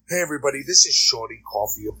Hey everybody, this is Shawnee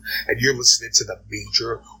Caulfield, and you're listening to the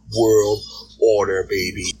Major World Order,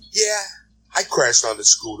 baby. Yeah, I crashed on the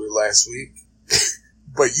scooter last week,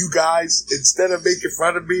 but you guys, instead of making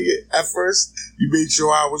fun of me at first, you made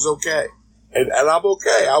sure I was okay. And I'm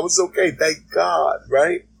okay. I was okay, thank God,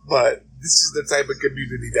 right? But this is the type of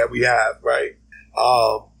community that we have, right?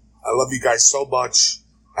 I love you guys so much.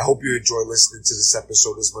 I hope you enjoy listening to this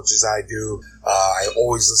episode as much as I do. I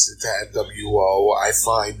always listen to NWO. I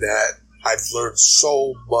find that I've learned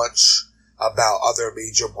so much about other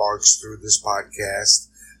major marks through this podcast,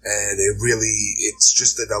 and it's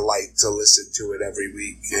just a delight to listen to it every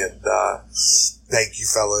week. And thank you,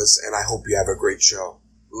 fellas, and I hope you have a great show.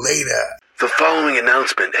 Later. The following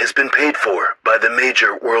announcement has been paid for by the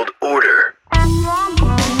Major World Order.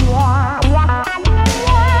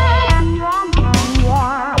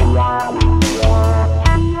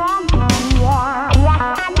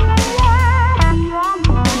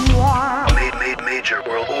 Major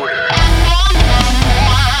World Order.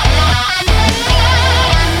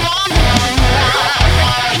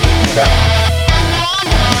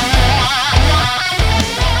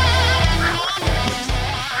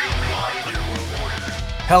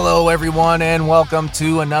 Hello, everyone, and welcome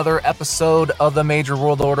to another episode of the Major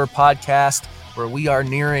World Order podcast, where we are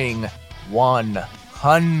nearing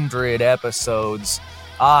 100 episodes.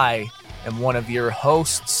 I am one of your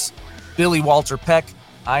hosts, Billy Walter Peck.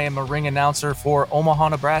 I am a ring announcer for Omaha,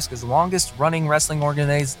 Nebraska's longest-running wrestling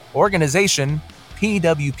organization,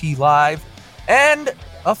 PWP Live, and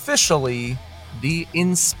officially the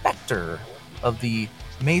inspector of the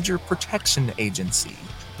Major Protection Agency.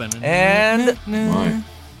 And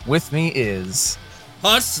with me is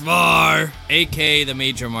Husvar, a.k.a. the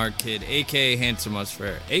Major Mark Kid, a.k.a. Handsome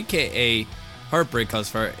Husvar, a.k.a. Heartbreak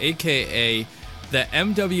Husvar, a.k.a. the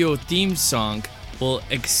MWO theme song will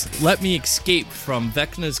let me escape from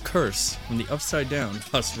Vecna's curse from the Upside Down.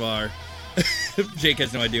 Husvar. Jake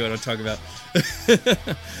has no idea what I'm talking about.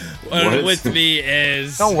 With me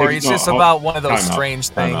is... Don't worry, it's just about one of those strange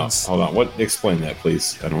things. Hold on, explain that,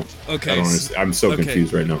 please. I don't understand. I'm so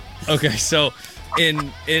confused right now. Okay, so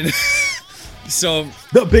So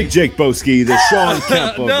the Big Jake Boski, the Sean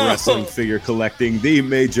Kemp of wrestling figure collecting, the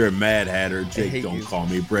Major Mad Hatter, Jake Don't Call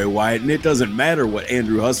Me Bray Wyatt, and it doesn't matter what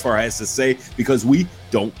Andrew Husvar has to say because we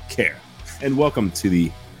don't care. And welcome to the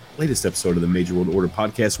latest episode of the Major World Order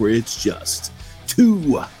podcast, where it's just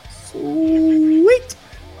too sweet.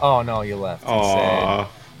 Oh no, you left.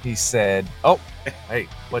 He said, "Oh, hey,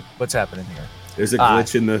 what's happening here?" There's a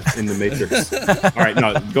glitch in the matrix. All right,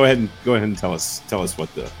 no, go ahead and tell us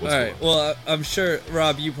what's all right. Well, I'm sure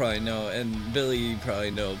Rob, you probably know, and Billy, you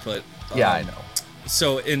probably know, but yeah, I know.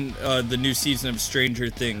 So in the new season of Stranger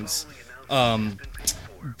Things,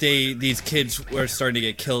 these kids were starting to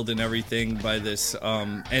get killed and everything by this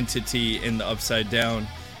entity in the Upside Down,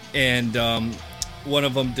 and one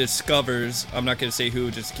of them discovers, I'm not going to say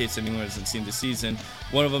who, just in case anyone hasn't seen the season.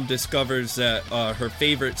 One of them discovers that her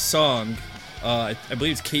favorite song, I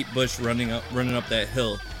believe it's Kate Bush, running up that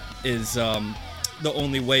hill, is the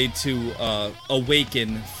only way to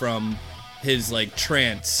awaken from his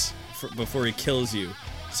trance before he kills you.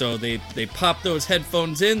 So they pop those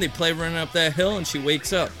headphones in, they play Running Up That Hill, and she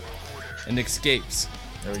wakes up and escapes.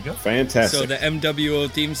 There we go. Fantastic. So the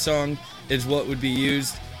MWO theme song is what would be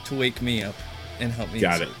used to wake me up and help me.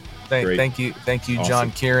 Got it. Thank you, awesome.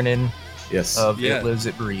 John Kiernan. Yes. Of It Lives,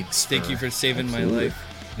 It Breathes. Thank you for saving my life.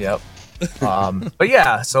 Yep. But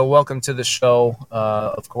yeah, so welcome to the show.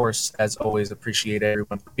 Of course, as always, appreciate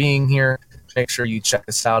everyone for being here. Make sure you check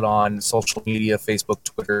us out on social media, Facebook,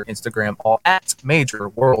 Twitter, Instagram, all at Major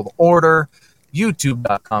World Order,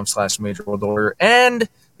 youtube.com/Major World Order. And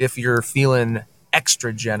if you're feeling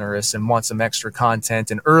extra generous and want some extra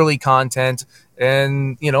content and early content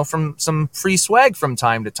and, from some free swag from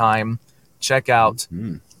time to time, check out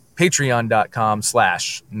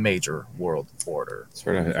patreon.com/Major World Order.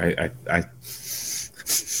 I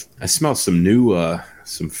smell some new,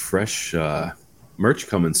 some fresh merch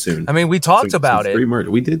coming soon. I mean, we talked about it. Free merch.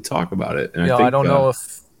 We did talk about it. And I don't know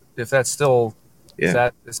if that's still is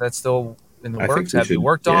that still in the works. Have you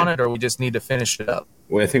worked on it, or we just need to finish it up?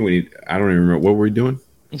 Well, I think we need. I don't even remember what were we doing.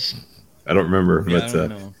 I don't remember, but I don't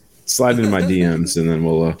know. Slide into my DMs and then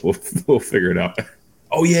we'll figure it out.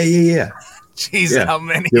 Oh yeah. Jeez, how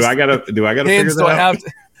many? Do I gotta figure that out?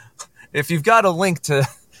 If you've got a link to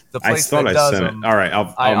the place that does them, all right, I'll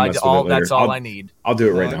mess with it later. That's all I need. I'll do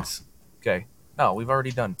it right now. Okay. No, we've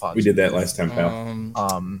already done pods. We did that last time,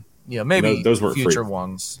 pal. Maybe those weren't future free.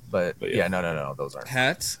 ones, but yeah, no, those aren't.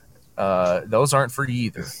 Hats? Those aren't for you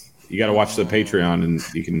either. You got to watch the Patreon, and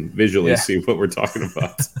you can visually see what we're talking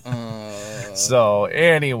about. So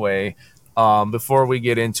anyway, before we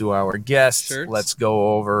get into our guest, Shirts? let's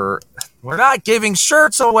go over. We're not giving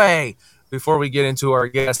shirts away. Before we get into our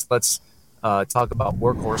guest, let's talk about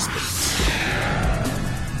Workhorse Fitness.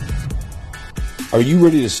 Are you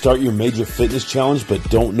ready to start your major fitness challenge but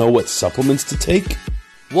don't know what supplements to take?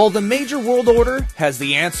 Well, the Major World Order has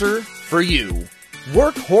the answer for you.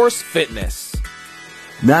 Workhorse Fitness.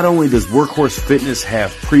 Not only does Workhorse Fitness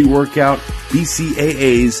have pre-workout,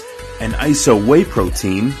 BCAAs, and ISO whey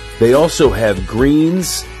protein, They also have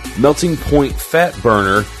greens, melting point fat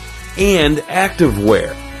burner, and active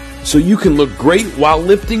wear, so you can look great while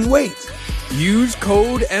lifting weight. Use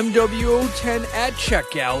code MWO10 at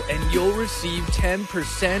checkout and you'll receive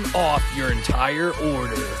 10% off your entire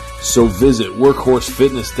order. So visit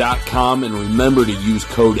workhorsefitness.com and remember to use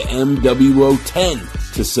code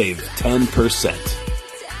MWO10 to save 10%.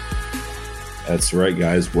 that's right,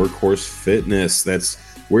 guys. Workhorse Fitness. That's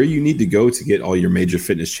where you need to go to get all your major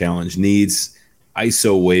fitness challenge needs.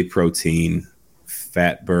 ISO whey protein,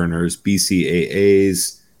 fat burners,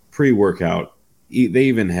 BCAAs, pre-workout. They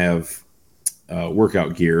even have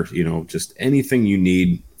workout gear, just anything you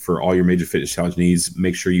need for all your major fitness challenge needs.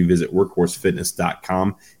 Make sure you visit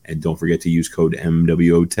workhorsefitness.com and don't forget to use code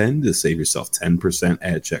MWO10 to save yourself 10%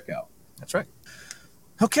 at checkout. That's right.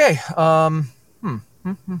 Okay.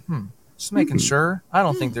 Just making sure. I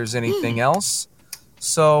don't think there's anything else.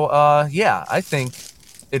 So, I think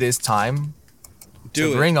it is time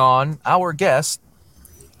to bring on our guest,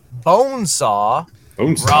 Bonesaw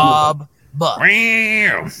Rob Buck.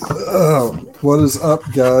 What is up,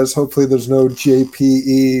 guys? Hopefully there's no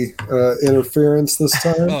JPE interference this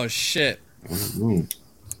time. Oh, shit. I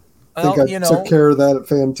think I took care of that at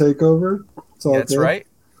Fan Takeover. It's all That's good. right.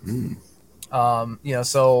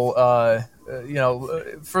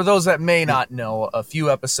 For those that may not know, a few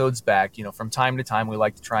episodes back, from time to time, we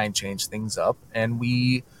like to try and change things up. And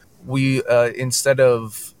we instead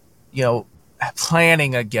of,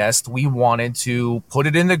 planning a guest, we wanted to put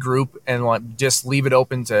it in the group and just leave it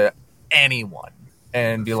open to anyone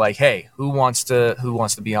and be like, hey, who wants to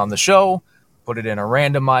be on the show? Put it in a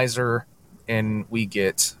randomizer and we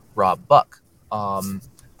get Rob Buck.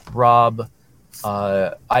 Rob,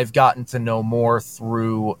 I've gotten to know more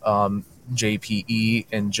through JPE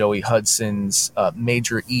and Joey Hudson's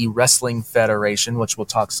Major E Wrestling Federation, which we'll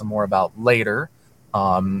talk some more about later.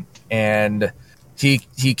 And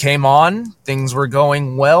he came on, things were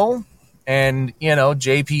going well, and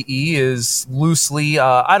JPE is loosely,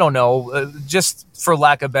 just for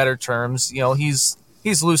lack of better terms, he's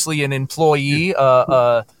loosely an employee,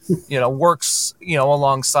 works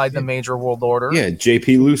alongside the Major World Order. Yeah,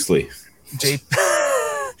 JP loosely.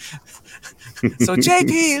 So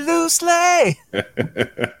JP loosely.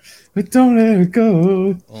 But don't let it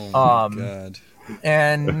go. Oh my God.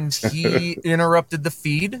 And he interrupted the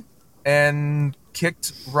feed and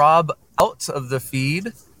kicked Rob out of the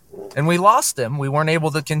feed, and we lost him. We weren't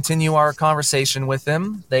able to continue our conversation with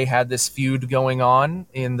him. They had this feud going on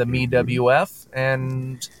in the MeWF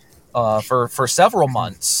and for several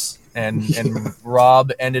months, and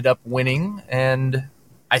Rob ended up winning, and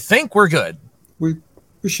I think we're good. We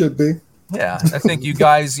should be. Yeah, I think you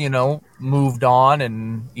guys, moved on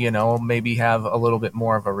and, maybe have a little bit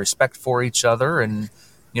more of a respect for each other, and,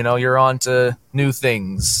 you're on to new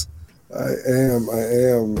things. I am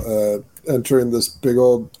entering this big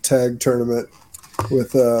old tag tournament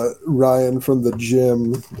with Ryan from the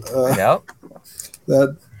gym. Yep.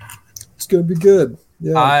 It's going to be good.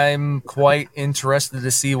 Yeah. I'm quite interested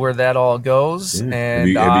to see where that all goes. Yeah. And have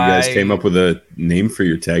you guys came up with a name for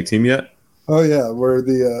your tag team yet? Oh yeah, where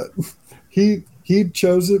the he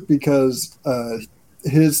chose it because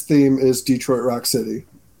his theme is Detroit Rock City.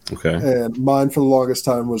 Okay. And mine for the longest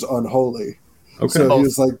time was Unholy. Okay. So he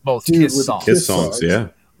was like, both dude, Kiss with songs. Kiss songs, yeah.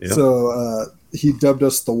 So he dubbed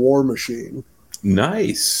us the War Machine.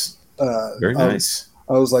 Nice. Very nice.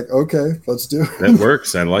 I was like, okay, let's do it. That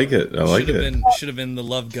works. I like it. Should have been the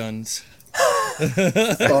Love Guns.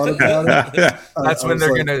 Thought about it. That's I when was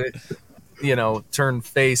they're like, gonna, turn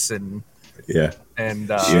face and Yeah. Shoot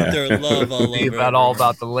their love all be over. all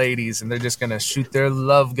about the ladies, and they're just gonna shoot their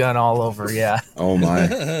love gun all over. Yeah. Oh my.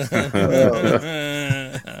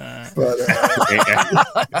 But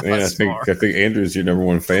Man, I think Andrew's your number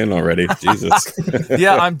one fan already. Jesus.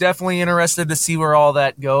 Yeah, I'm definitely interested to see where all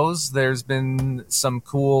that goes. There's been some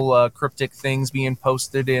cool cryptic things being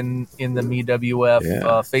posted in the MeWF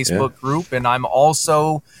Facebook group, and I'm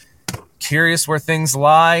also curious where things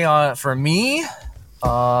lie for me.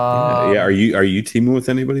 Are you teaming with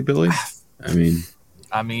anybody, Billy?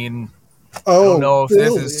 I mean, I don't know if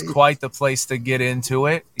Billy. this is quite the place to get into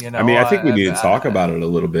it. You know, I mean, I think we need to talk about it a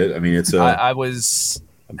little bit. I mean, it's I was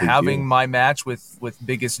a big having deal. my match with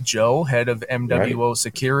Biggest Joe, head of MWO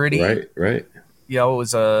Security. Right. You know, it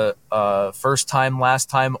was a first time, last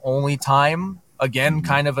time, only time. Again,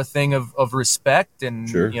 kind of a thing of respect, and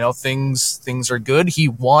Sure. you know, things are good. He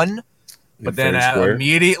won, but then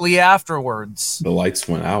immediately afterwards, the lights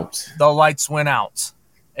went out. the lights went out,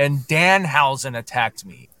 and Danhausen attacked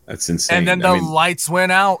me. That's insane. And then the lights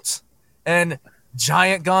went out, and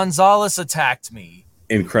Giant Gonzalez attacked me.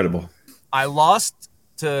 Incredible. I lost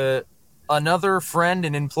to another friend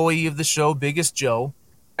and employee of the show, Biggest Joe,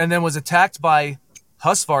 and then was attacked by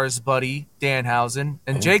Husvar's buddy, Danhausen,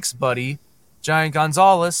 and Jake's buddy, Giant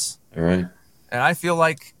Gonzalez. All right. And I feel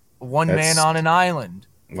like one That's- man on an island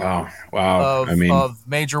Wow. of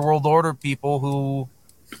Major World Order people who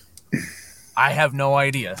I have no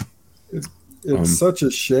idea. It's such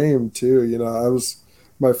a shame too. You know,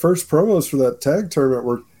 my first promos for that tag tournament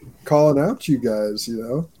were calling out you guys. You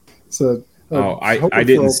know, so I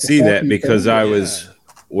didn't see that because I was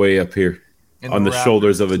way up here on the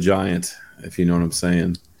shoulders of a giant, if you know what I'm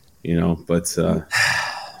saying. You know, but So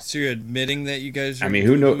you're admitting that you guys are I mean,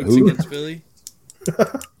 who knows against Billy?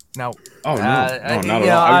 Now, no, not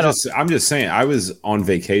at all. I'm just saying, I was on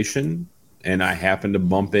vacation and I happened to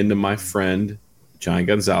bump into my friend Giant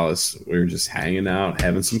Gonzalez. We were just hanging out,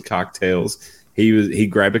 having some cocktails. He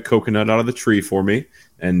grabbed a coconut out of the tree for me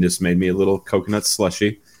and just made me a little coconut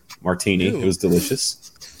slushy martini. Ew. It was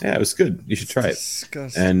delicious. Yeah, it was good. You should try it.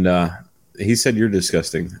 Disgusting. And he said you're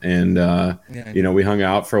disgusting. And you know, we hung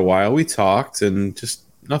out for a while. We talked and just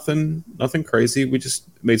nothing crazy. We just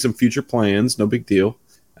made some future plans. No big deal.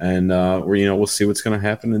 And we'll see what's going to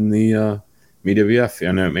happen in the MWF.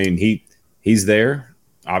 And I mean, he's there,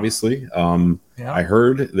 obviously. I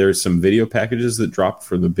heard there's some video packages that dropped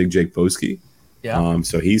for the Big Jake Boski. Yeah.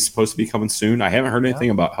 So he's supposed to be coming soon. I haven't heard anything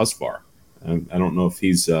about Husvar. I don't know if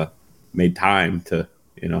he's made time to,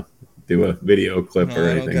 do a video clip or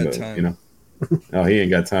anything. But, no, he ain't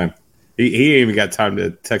got time. He ain't even got time to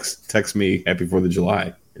text me Happy 4th of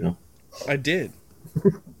July. I did.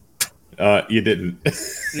 You didn't.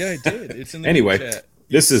 Yeah, I did. It's in the Anyway, group chat.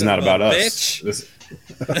 this is not about us.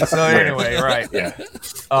 Bitch. So anyway, right. Yeah.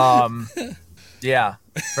 Yeah,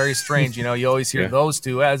 very strange. You always hear those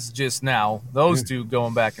two, as just now, those two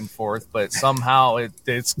going back and forth, but somehow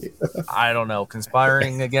it's I don't know,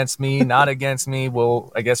 conspiring against me, not against me.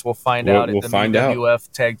 I guess we'll find out at the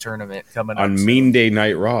MWF tag tournament coming up on Mean Day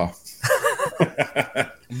Night Raw.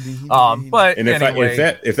 But and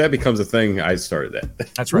if that becomes a thing, I started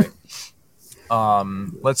that. That's right.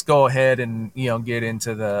 Let's go ahead and get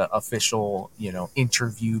into the official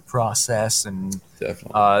interview process, and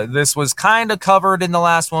this was kind of covered in the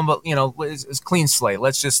last one, but it's clean slate.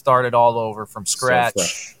 Let's just start it all over from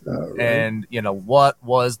scratch. And what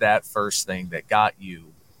was that first thing that got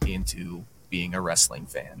you into being a wrestling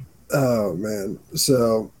fan? Oh man,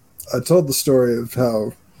 so I told the story of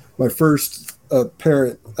how my first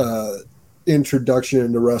apparent introduction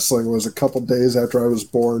into wrestling was a couple days after I was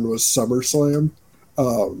born, was SummerSlam.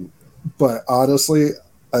 But honestly,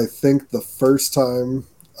 I think the first time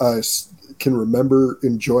I can remember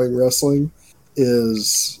enjoying wrestling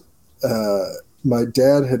is my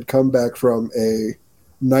dad had come back from a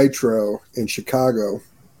Nitro in Chicago,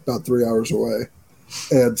 about 3 hours away.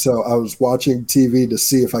 And so I was watching TV to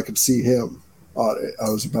see if I could see him on it. I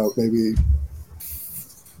was about maybe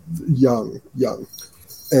young.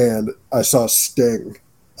 And I saw Sting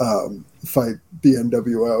fight the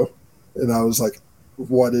NWO, and I was like,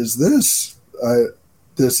 "What is this?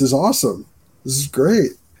 This is awesome. This is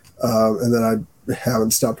great." And then I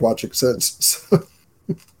haven't stopped watching since.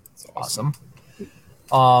 It's awesome.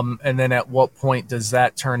 And then at what point does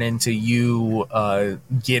that turn into you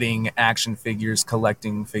getting action figures,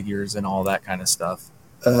 collecting figures, and all that kind of stuff?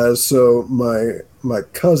 So my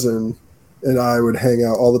cousin and I would hang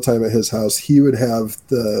out all the time at his house. He would have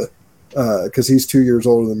because he's 2 years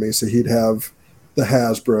older than me, so he'd have the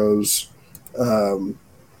Hasbros,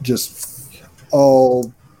 just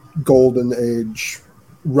all golden age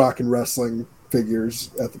rock and wrestling figures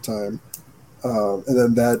at the time. And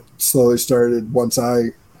then that slowly started once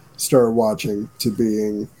I started watching to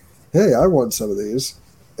being, hey, I want some of these.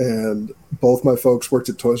 And both my folks worked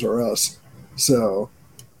at Toys R Us. So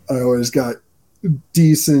I always got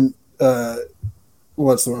decent,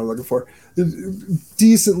 what's the word I'm looking for?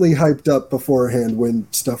 Decently hyped up beforehand when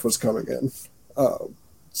stuff was coming in.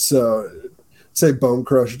 So say Bone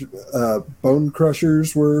Crushers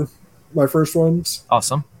were my first ones.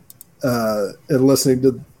 Awesome. And listening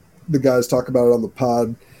to the guys talk about it on the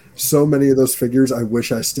pod, so many of those figures I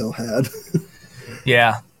wish I still had.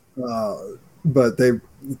 Yeah. But they've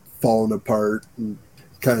fallen apart and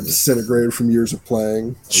kind of disintegrated from years of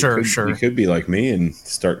playing. Sure. You could be like me and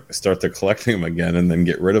start to collecting them again, and then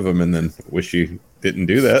get rid of them, and then wish you didn't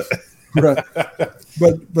do that. Right.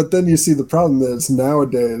 But then you see the problem that it's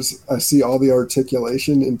nowadays. I see all the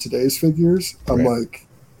articulation in today's figures. I'm like,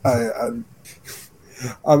 I'm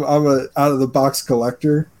a out of the box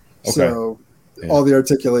collector. Okay. So all the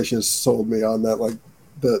articulation has sold me on that. Like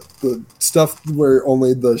the stuff where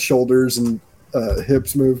only the shoulders and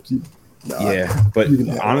hips moved. Yeah, but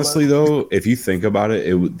honestly, though, if you think about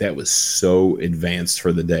it, that was so advanced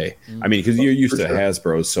for the day. I mean, because you're used to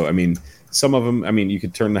Hasbro, so I mean, some of them. I mean, you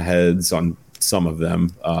could turn the heads on some of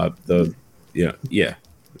them.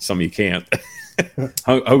 Some you can't.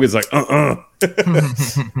 Hogan's like,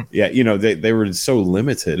 yeah, they were so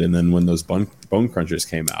limited, and then when those bone crunchers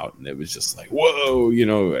came out, and it was just like, whoa,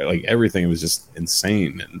 like everything was just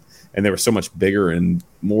insane, and they were so much bigger and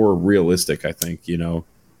more realistic. I think,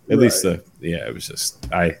 at least it was just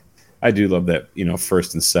I do love that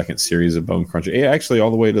first and second series of Bone Cruncher. Yeah, actually all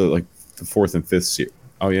the way to like the fourth and fifth series.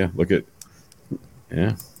 Oh yeah, look at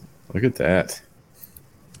that.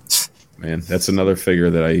 Man, that's another figure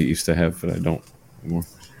that I used to have, but I don't anymore.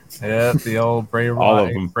 Yeah, the old Bray All of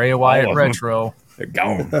them. Bray Wyatt retro. They're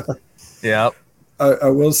gone. Yep. I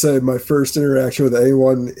will say my first interaction with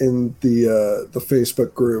anyone in the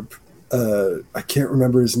Facebook group, I can't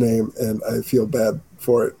remember his name, and I feel bad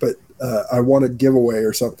for it, but I won a giveaway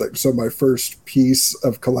or something. So my first piece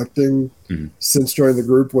of collecting since joining the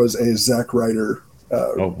group was a Zack Ryder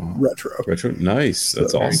retro. Retro, nice.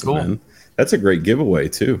 That's awesome, cool. Man. That's a great giveaway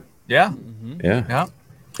too. Yeah. Yeah.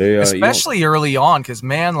 Especially early on, because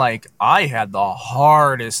man, like I had the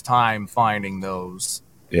hardest time finding those.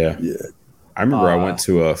 Yeah. I remember I went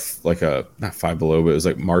to a not Five Below, but it was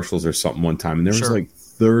like Marshalls or something one time, and there was like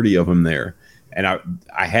 30 of them there. And I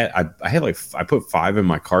put 5 in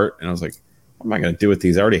my cart, and I was like, what am I going to do with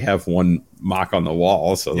these? I already have one mock on the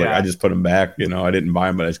wall, so like I just put them back. I didn't buy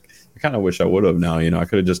them, but I kind of wish I would have now. I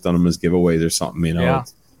could have just done them as giveaways or something.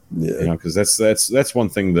 Because that's one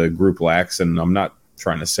thing the group lacks, and I'm not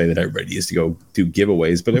trying to say that everybody used to go do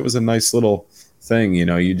giveaways, but it was a nice little thing.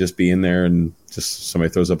 You just be in there and just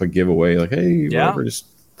somebody throws up a giveaway, like, hey, whatever, just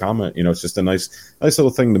comment. It's just a nice little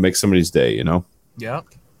thing to make somebody's day. Yeah.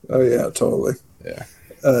 Oh yeah, totally. Yeah.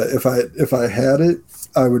 If I had it,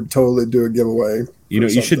 I would totally do a giveaway. You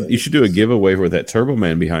should do a giveaway with that Turbo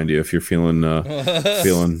Man behind you if you're feeling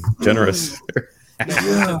generous.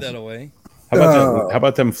 No, that away. How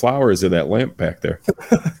about them flowers or that lamp back there?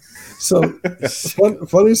 So,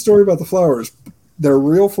 funny story about the flowers. They're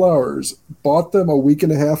real flowers. Bought them a week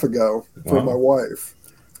and a half ago for my wife.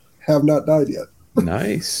 Have not died yet.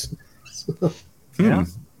 Nice. Yeah.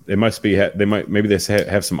 They must be. Maybe they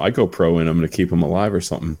have some Ico Pro in them to keep them alive or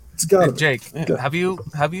something. It's got Hey, Jake, have you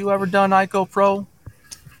ever done Ico Pro?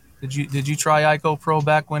 Did you try Ico Pro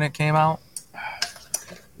back when it came out?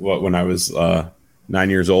 What, when I was 9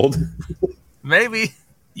 years old? Maybe.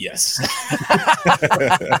 Yes.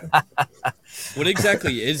 What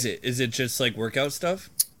exactly is it? Is it just like workout stuff?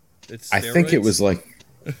 I think it was like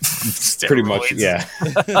pretty much, yeah.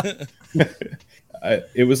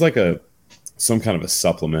 It was like some kind of a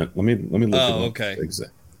supplement. Let me look at it.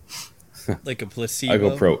 Okay. Like a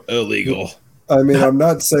placebo. Ico Pro illegal. I mean, I'm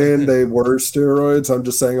not saying they were steroids. I'm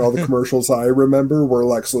just saying all the commercials I remember were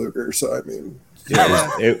Lex Luger. So I mean,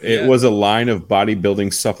 it was a line of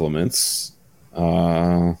bodybuilding supplements.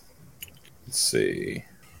 Let's see.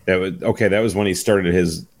 That was when he started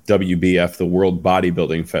his WBF, the World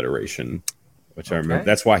Bodybuilding Federation, which I remember.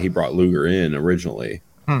 That's why he brought Luger in originally.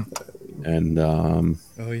 And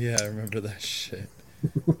oh yeah, I remember that shit.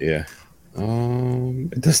 Yeah.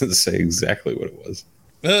 It doesn't say exactly what it was.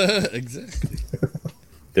 Exactly.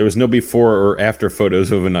 There was no before or after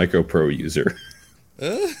photos of an Ico Pro user.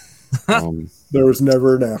 There was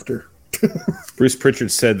never an after. Bruce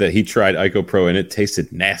Pritchard said that he tried Ico Pro and it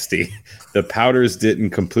tasted nasty. The powders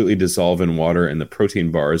didn't completely dissolve in water, and the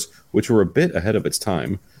protein bars, which were a bit ahead of its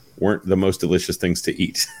time, weren't the most delicious things to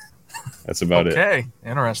eat. That's about it. Okay,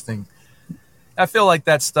 interesting. I feel like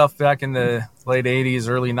that stuff back in the late 80s,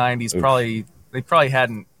 early 90s, they probably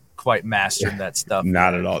hadn't quite mastered that stuff.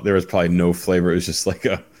 Not at all. There was probably no flavor. It was just like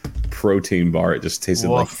a protein bar. It just tasted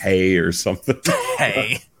like hay or something.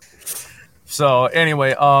 Hay. So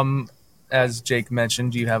anyway, as Jake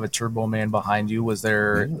mentioned, you have a Turbo Man behind you. Was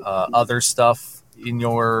there other stuff in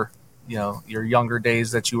your younger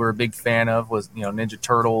days that you were a big fan of? Was Ninja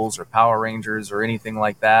Turtles or Power Rangers or anything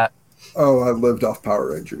like that? Oh, I lived off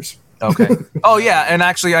Power Rangers. Okay. Oh yeah, and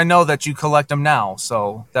actually, I know that you collect them now,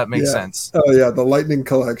 so that makes sense. Oh yeah, the Lightning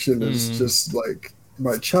collection is just like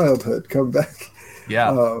my childhood come back.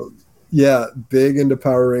 Yeah. Yeah, big into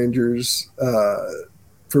Power Rangers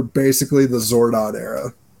for basically the Zordon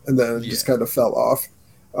era, and then it just kind of fell off.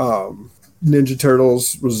 Ninja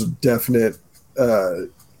Turtles was a definite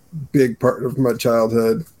big part of my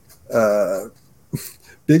childhood.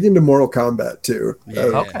 Big into Mortal Kombat too.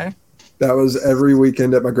 Okay. That was every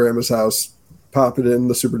weekend at my grandma's house. Pop it in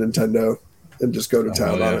the Super Nintendo and just go to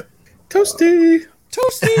town on it. Toasty.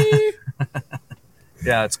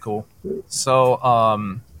 Yeah, it's cool.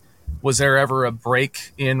 So, was there ever a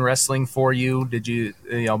break in wrestling for you? Did you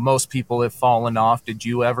most people have fallen off. Did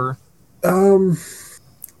you ever?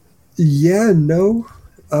 Yeah, no.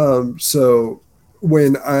 So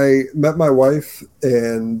when I met my wife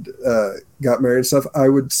and got married and stuff, I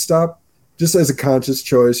would stop just as a conscious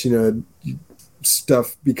choice.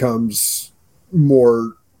 Stuff becomes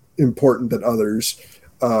more important than others.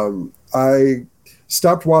 I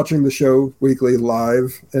stopped watching the show weekly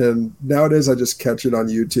live, and nowadays I just catch it on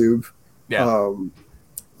YouTube. Yeah.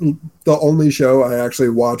 The only show I actually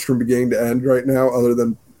watch from beginning to end right now, other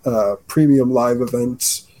than premium live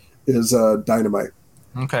events, is Dynamite.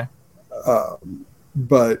 Okay.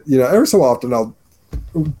 But every so often I'll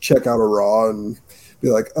check out a Raw and be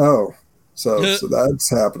like, oh, so that's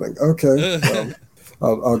happening. Okay,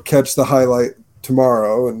 I'll catch the highlight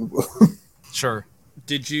tomorrow. And Sure.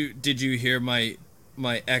 Did you hear my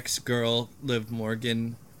ex girl Liv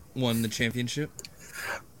Morgan won the championship?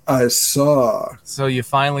 I saw. So you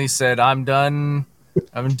finally said, I'm done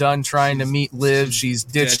trying to meet Liv. She's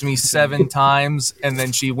ditched me 7 times, and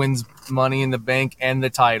then she wins Money in the Bank and the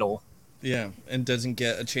title. Yeah, and doesn't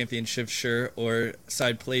get a championship shirt or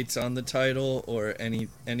side plates on the title or any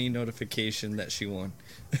notification that she won,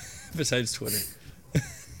 besides Twitter.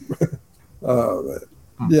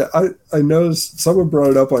 Yeah, I noticed someone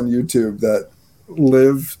brought it up on YouTube that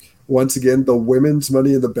Liv, once again, the women's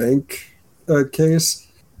Money in the Bank case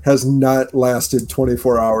has not lasted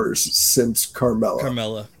 24 hours since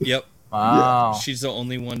Carmella. Yep. Wow. Yeah. She's the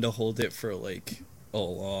only one to hold it for like a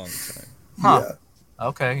long time. Huh. Yeah.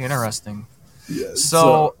 Okay, interesting. Yeah.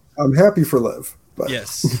 So I'm happy for Liv. But.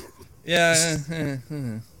 Yes. Yeah.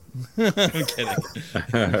 I'm kidding.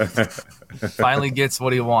 Finally gets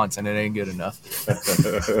what he wants, and it ain't good enough.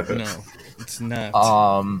 No, it's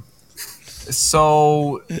not.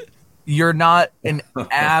 So you're not an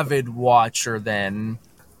avid watcher then.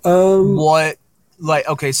 What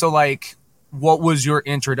was your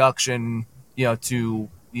introduction, to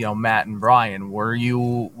Matt and Brian? Were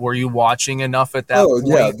you watching enough at that point? Oh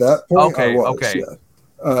yeah, that point Okay, I was. okay. Yeah.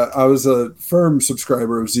 I was a firm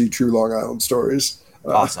subscriber of Z True Long Island Stories.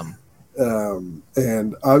 Awesome.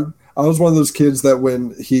 And I was one of those kids that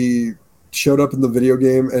when he showed up in the video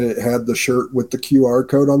game and it had the shirt with the QR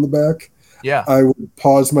code on the back, yeah, I would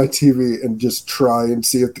pause my TV and just try and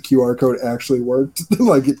see if the QR code actually worked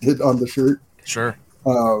like it did on the shirt. Sure.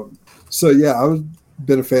 So yeah, I've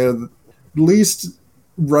been a fan of at least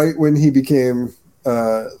right when he became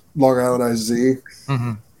Long Island IZ.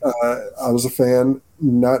 Mm-hmm. I was a fan,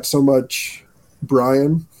 not so much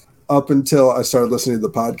Brian, up until I started listening to the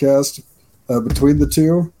podcast. Between the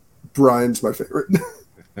two, Brian's my favorite.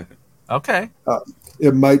 Okay.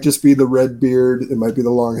 It might just be the red beard. It might be the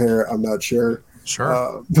long hair. I'm not sure.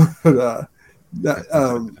 Sure.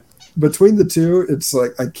 Between the two, it's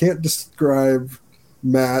like I can't describe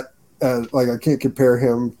Matt as, like I can't compare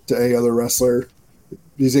him to any other wrestler.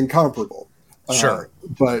 He's incomparable. Sure.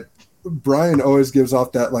 But Brian always gives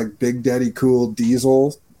off that like Big Daddy Cool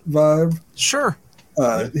Diesel vibe. Sure.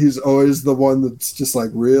 He's always the one that's just like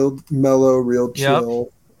real mellow, real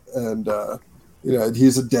chill. Yep. And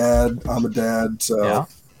he's a dad. I'm a dad. So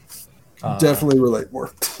definitely relate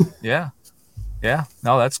more. Yeah.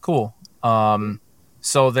 No, that's cool.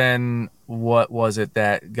 So then what was it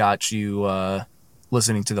that got you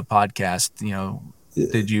listening to the podcast?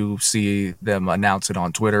 Did you see them announce it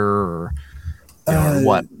on Twitter or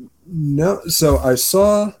what? No. So I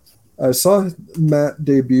saw Matt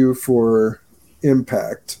debut for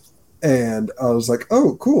Impact, and I was like,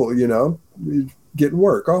 oh, cool, getting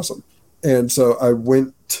work. Awesome. And so I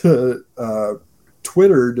went to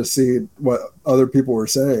Twitter to see what other people were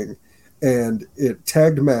saying, and it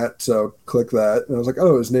tagged Matt, so click that, and I was like,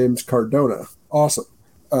 oh, his name's Cardona. Awesome.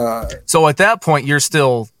 So at that point, you're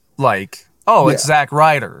still like, oh, it's Zack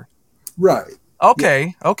Ryder. Right.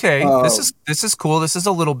 Okay. This is cool. This is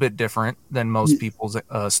a little bit different than most people's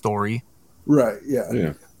story. Right.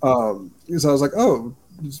 Yeah. So I was like, oh,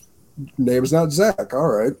 his name's not Zach. All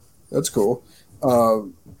right. That's cool.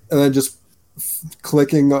 And then just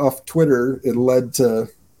clicking off Twitter, it led to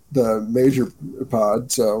the Major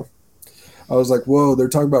Pod. So I was like, whoa, they're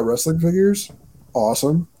talking about wrestling figures?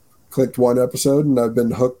 Awesome. Clicked one episode, and I've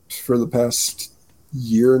been hooked for the past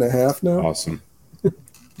year and a half now. Awesome.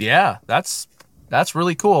 Yeah, that's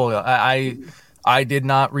really cool. I did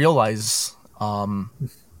not realize, and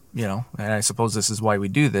I suppose this is why we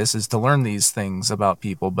do this, is to learn these things about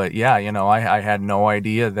people. But yeah, I had no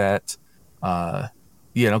idea that,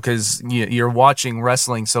 because you're watching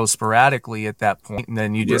wrestling so sporadically at that point, and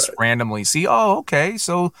then you just randomly see, oh, okay,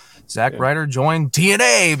 so Zack Ryder joined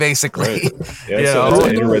TNA, basically. Right. Yeah, so that's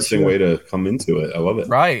an interesting way to come into it. I love it.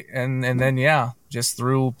 Right, and then just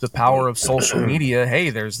through the power of social media, hey,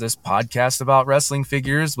 there's this podcast about wrestling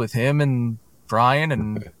figures with him and Brian,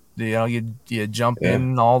 and you jump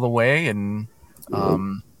in all the way, and I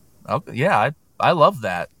love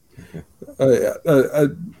that.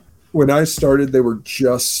 When I started, they were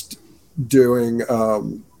just doing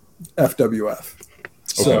FWF.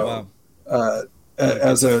 So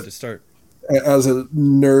as a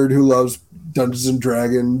nerd who loves Dungeons and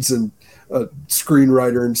Dragons and a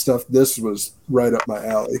screenwriter and stuff, this was right up my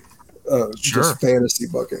alley. Just fantasy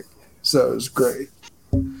booking. So it was great.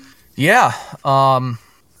 Yeah.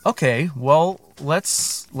 Okay. Well,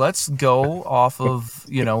 let's go off of,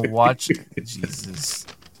 watch. Jesus.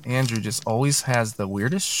 Andrew just always has the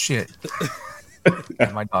weirdest shit.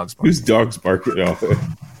 My dog's barking. Whose dog's barking?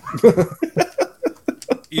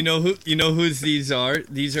 You know whose these are?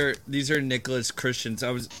 These are Nicholas Christian's. I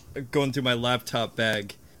was going through my laptop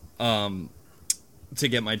bag to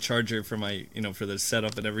get my charger for my for the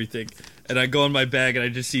setup and everything. And I go in my bag and I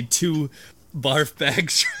just see 2 barf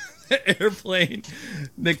bags from the airplane.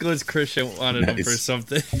 Nicholas Christian wanted them for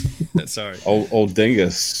something. Sorry. Old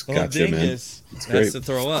Dingus. Gotcha, Dingus. Man. Has to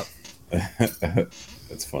throw up.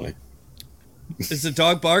 That's funny. Is the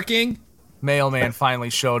dog barking? Mailman finally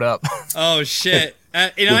showed up. Oh shit!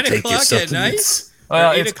 At 9 o'clock at night.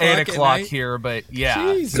 Well, it's 8 o'clock here, but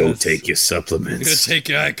yeah. Jesus. Go take your supplements. Go take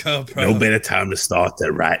your iCub, bro. No better time to start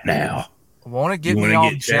that right now. Won't it get me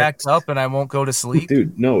all jacked up and I won't go to sleep?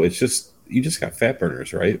 Dude, no, it's just, you just got fat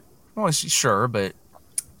burners, right? Well, sure, but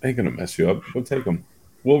ain't gonna mess you up. Go take them.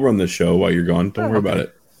 We'll run the show while you're gone. Don't worry about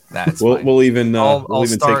it. That's fine. We'll even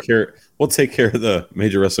take care. We'll take care of the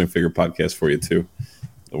Major Wrestling Figure podcast for you too.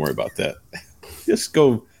 Don't worry about that. Just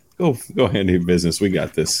go handle your business. We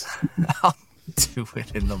got this. I'll do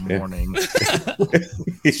it in the morning.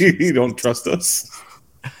 You don't trust us?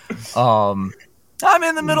 I'm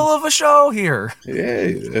in the middle of a show here.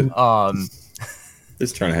 Yeah.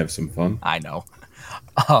 Just trying to have some fun. I know.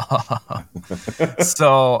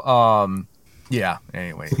 So, yeah.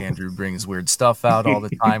 Anyway, Andrew brings weird stuff out all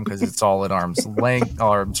the time because it's all at arm's length,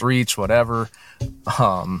 arm's reach, whatever.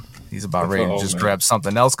 He's about ready to just grab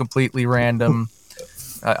something else completely random.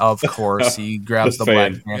 Of course, he grabs the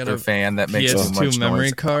Black Panther fan that makes too much memory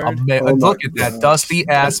noise. card. Look at that dusty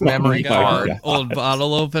ass memory card. Old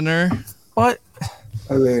bottle opener. What?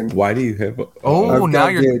 I mean, why do you have? Now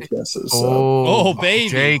you're. VHSs, so. Oh, baby!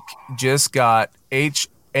 Jake just got HARD.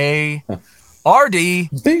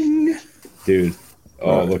 Bing, dude.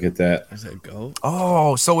 Oh, look at that. Does that go?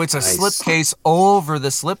 Oh, so it's a slipcase over the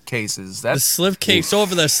slipcases. That's the slipcase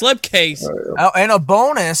over the slipcase. Oh, and a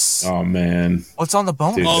bonus. Oh man, what's on the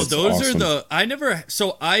bonus? Dude, oh, those awesome. are the. I never.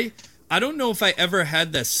 So I don't know if I ever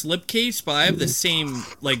had the slipcase, but I have the same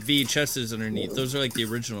like VHSs underneath. Those are like the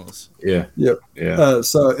originals. Yeah. Yep. Yeah.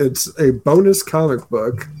 So it's a bonus comic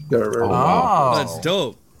book. Oh, that's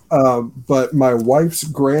dope. But my wife's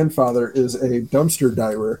grandfather is a dumpster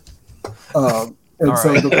diver. And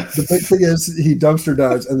so the big thing is he dumpster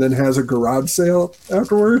dives and then has a garage sale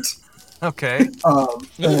afterwards. Okay.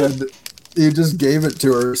 And he just gave it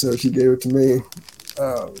to her, so she gave it to me.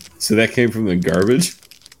 So that came from the garbage?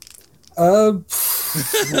 Hey,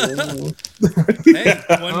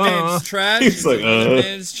 one man's trash is like, another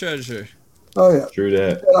man's treasure. Oh yeah, true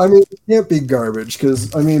that. I mean, it can't be garbage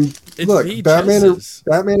because look,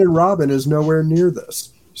 Batman and Robin is nowhere near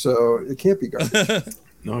this, so it can't be garbage.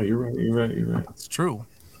 No, you're right. It's true.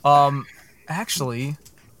 Actually,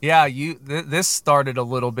 yeah, this started a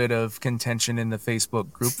little bit of contention in the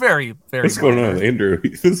Facebook group. Very, very. What's going on with Andrew?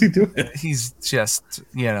 What's he doing? He's just,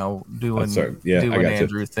 doing doing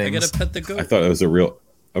Andrew things. I gotta pet the goat. I thought it was a real.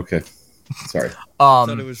 Okay, sorry.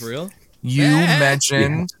 Thought it was real. You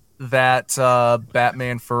mentioned that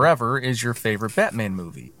Batman Forever is your favorite Batman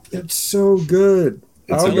movie. It's so good.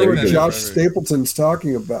 I don't know what good. Josh Stapleton's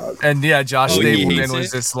talking about. And yeah, Josh Stapleton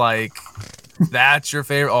was it? just like, that's your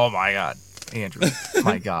favorite? Oh my God. Andrew,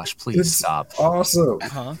 my gosh, please stop. Awesome.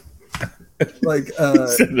 Huh? Like,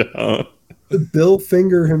 Bill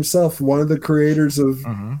Finger himself, one of the creators of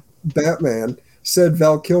Batman, said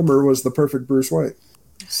Val Kilmer was the perfect Bruce Wayne.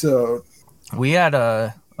 So we had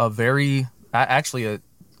a very actually a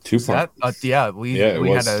two-part. We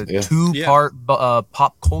had a two-part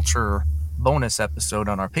pop culture bonus episode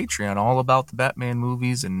on our Patreon all about the Batman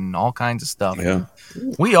movies and all kinds of stuff. Yeah,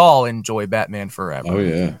 we all enjoy Batman Forever. Oh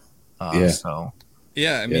yeah, So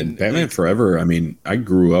yeah, I mean, Batman Forever. I mean, I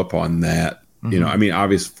grew up on that. You know, I mean,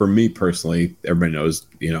 obviously for me personally, everybody knows,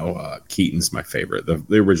 Keaton's my favorite, the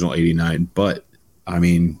original '89. But I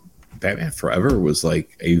mean, Batman Forever was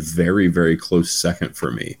like a very, very close second for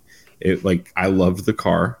me. I loved the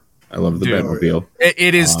car. I loved the Batmobile.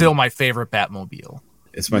 It is still my favorite Batmobile.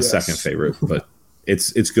 It's my second favorite, but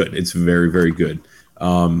it's good. It's very, very good.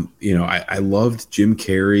 I loved Jim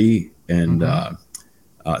Carrey and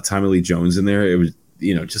Tommy Lee Jones in there. It was,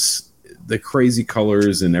 just the crazy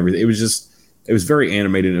colors and everything. It was very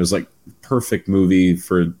animated. It was like perfect movie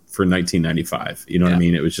for 1995. You know what I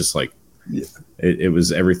mean? It was just like, it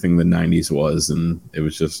was everything the 90s was, and it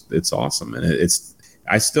was just, it's awesome. And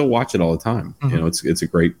I still watch it all the time. It's a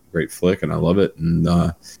great flick, and I love it. And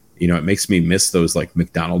it makes me miss those like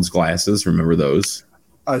McDonald's glasses. Remember those?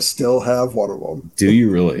 I still have one of them. Do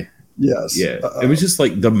you really? Yes. Yeah. It was just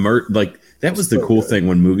like that was the cool thing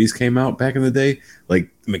when movies came out back in the day.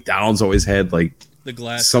 Like McDonald's always had like the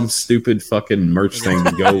glass, some stupid fucking merch thing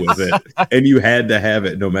to go with it, and you had to have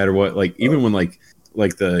it no matter what. Like even when like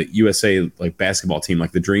the USA like basketball team,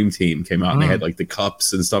 like the Dream Team came out and they had like the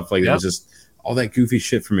cups and stuff like that. It was just all that goofy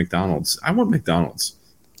shit from McDonald's. I want McDonald's.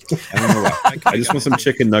 I don't know why. I just want some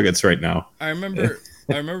chicken nuggets right now. I remember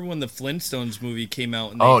when the Flintstones movie came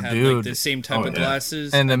out and they had like the same type of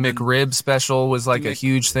glasses. And the McRib special was like a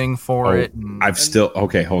huge thing for it.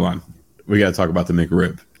 Okay, hold on. We got to talk about the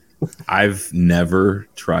McRib. I've never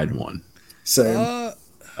tried one. Same.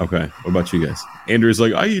 Okay, what about you guys? Andrew's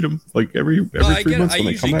like, I eat them like every 3 months when they come back out. I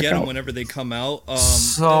usually get them whenever they come out.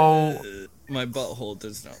 My butthole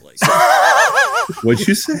does not like it. What'd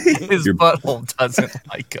you say? His butthole doesn't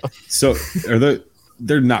like them. So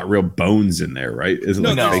they're not real bones in there, right? Isn't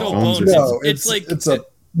no, fake bones. It's a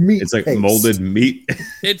meat. It's like paste. molded meat.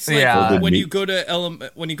 It's like when you go to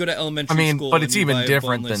elementary school. But it's even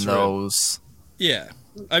different than those. Yeah,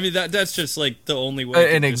 I mean that's just like the only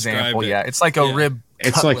way. An example, it's like a rib.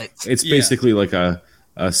 It's cutlet. It's basically like a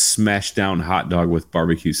smashed down hot dog with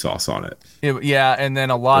barbecue sauce on it. And then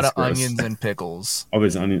a lot of onions and pickles. Oh,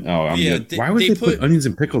 there's onion. Oh, why would they put onions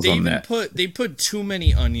and pickles on that? They put too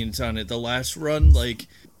many onions on it. The last run, like.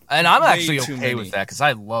 And I'm actually okay with that because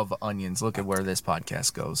I love onions. Look at where this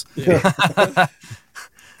podcast goes. Yeah.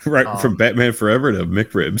 Right, from Batman Forever to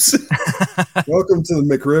McRibs. Welcome to the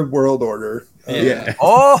McRib world order. Yeah.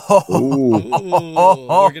 We're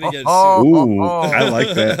gonna get Ooh, I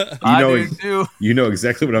like that. Too. You know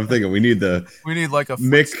exactly what I'm thinking. We need like a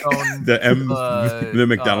Mick, the M, the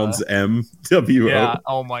McDonald's MWO. Yeah.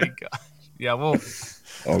 Oh my god. Yeah. Well.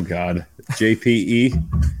 Oh god. JPE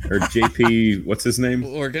or JP. What's his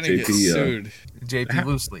name? We're gonna get sued. JP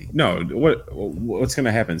Loosely. No. What's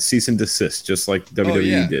gonna happen? Cease and desist, just like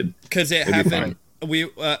WWE did. Because it happened. We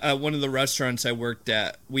one of the restaurants I worked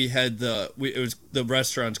at, we had it was the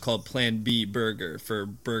restaurant's called Plan B Burger for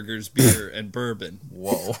burgers, beer, and bourbon.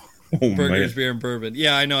 Whoa. Oh, burgers, beer, and bourbon.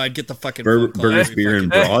 Yeah, I know. I'd get the fucking burgers, beer, and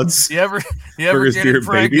broads. You ever burgers, get beer,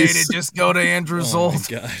 impregnated? babies? Just go to Andrew's old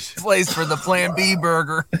place for the Plan B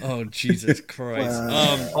burger. Oh Jesus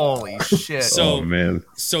Christ! Holy shit! Oh man!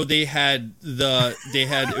 So they had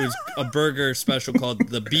it was a burger special called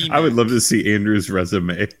the B. I would love to see Andrew's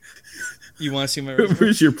resume. You want to see my resume?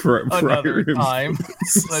 Where's your another time?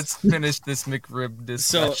 Let's finish this McRib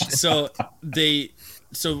discussion.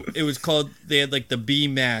 So it was called. They had like the B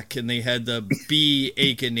Mac and they had the B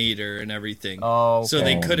Aconator and everything. Oh, okay. So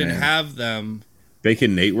they couldn't have them.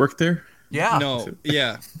 Bacon Nate worked there. Yeah. No.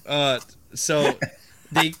 Yeah. So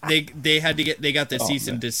they had to get got the cease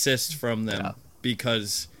and desist from them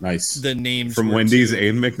because the names from Wendy's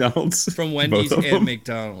and McDonald's. From Wendy's and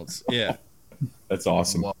McDonald's. Yeah. That's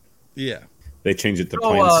awesome. Yeah. They changed it to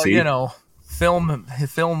Plan C. Film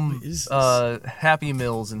Happy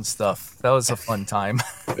Meals and stuff. That was a fun time.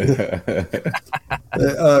 Going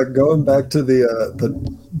back to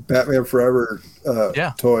the Batman Forever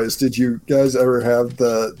toys, did you guys ever have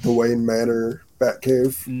the Wayne Manor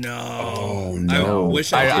Batcave? No. Oh no. I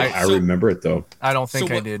wish I did. I remember it though. I don't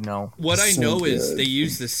think I did. No. What I know is they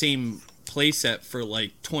used the same playset for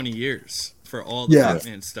like 20 years for all the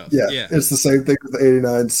Batman stuff. Yeah, it's the same thing with the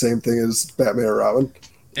 '89. Same thing as Batman and Robin.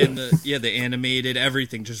 And the animated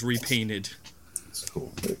everything just repainted. It's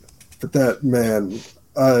cool. But that man,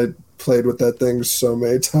 played with that thing so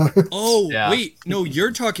many times. Oh, Yeah. wait. No,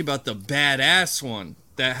 you're talking about the badass one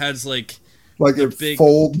that has like it big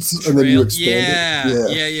folds and then you trail. expand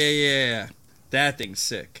it. Yeah. That thing's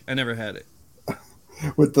sick. I never had it.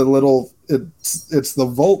 With the little, it's the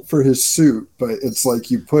vault for his suit, but it's like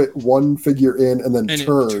you put one figure in and then And it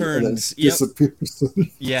turn and then turns. it Yep. disappears.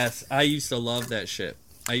 Yes, I used to love that shit.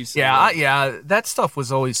 Yeah, that stuff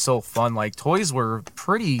was always so fun. Like, toys were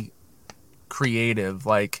pretty creative.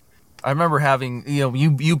 Like, I remember having,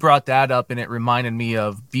 you brought that up and it reminded me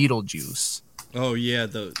of Beetlejuice. Oh yeah,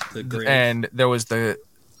 the grave. And there was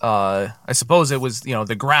I suppose it was,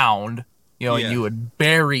 the ground, Yeah. and you would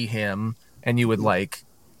bury him and you would like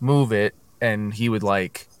move it and he would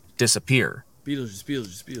like disappear,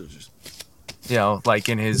 Beetlejuice. like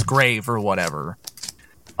in his grave or whatever.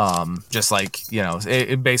 Just like,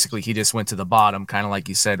 it basically, he just went to the bottom, kind of like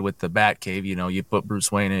you said with the Batcave, you put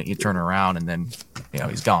Bruce Wayne in it, you turn around and then,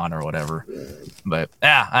 he's gone or whatever. But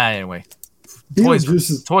anyway,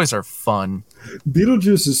 toys are fun.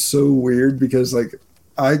 Beetlejuice is so weird because like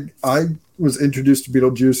I was introduced to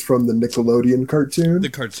Beetlejuice from the Nickelodeon cartoon. The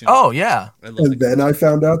cartoon. Oh yeah. And then I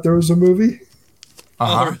found out there was a movie.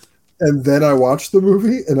 Uh-huh. And then I watched the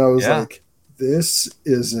movie and I was Yeah. like, this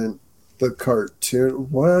isn't the cartoon.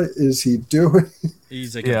 What is he doing?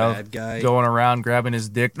 He's like a bad guy. Going around grabbing his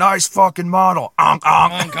dick. Nice fucking model. Onk,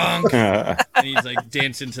 onk. Honk, honk. And he's like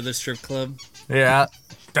dancing to the strip club Yeah.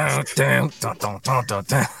 Dun, dun, dun, dun, dun, dun,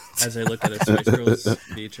 dun. as I look at a Spice Girls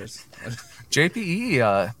Beatrice.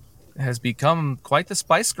 JPE has become quite the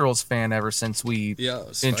Spice Girls fan ever since we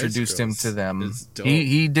Spice introduced him Girls to them. is dope.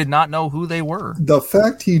 He did not know who they were. The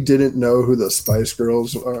fact he didn't know who the Spice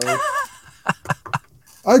Girls are.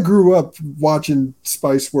 I grew up watching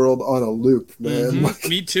Spice World on a loop, man. Mhm. Like,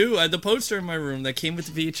 Me too. I had the poster in my room that came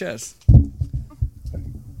with the VHS.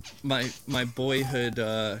 My boyhood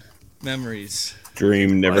memories.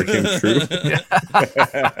 Dream never came true.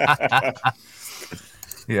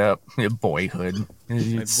 Yeah, boyhood. My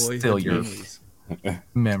It's boyhood still your memories.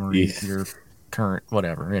 memory, Yeah. your current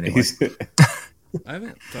whatever. Anyway, I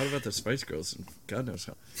haven't thought about the Spice Girls in God knows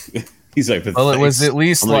how. He's like, but well, it was thanks. at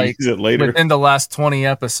least I'm gonna like use it later. within the last 20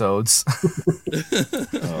 episodes.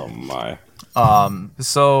 Oh my!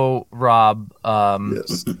 So Rob,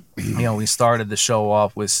 yes. we started the show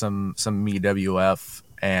off with some MeWF,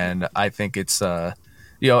 and I think it's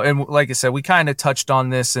and like I said, we kind of touched on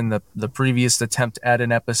this in the previous attempt at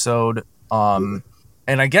an episode.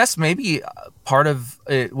 And I guess maybe part of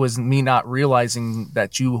it was me not realizing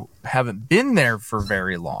that you haven't been there for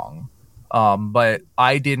very long. But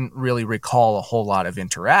I didn't really recall a whole lot of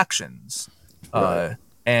interactions. Right.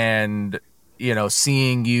 And,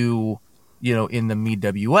 seeing you, in the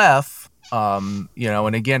MeWF,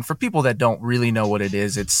 and again, for people that don't really know what it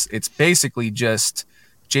is, it's basically just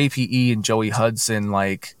JPE and Joey Hudson,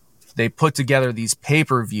 like, they put together these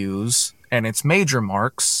pay-per-views, and it's major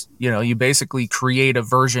marks. You basically create a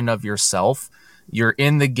version of yourself. You're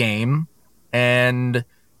in the game, and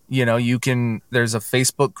you can, there's a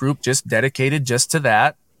Facebook group just dedicated just to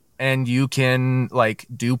that. And you can like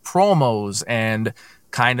do promos and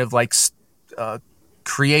kind of like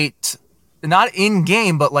create, not in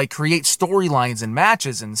game, but like create storylines and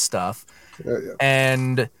matches and stuff. Yeah.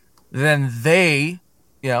 And then they,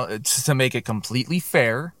 to make it completely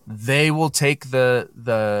fair, they will take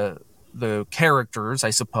the characters, I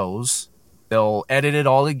suppose. They'll edit it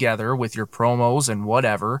all together with your promos and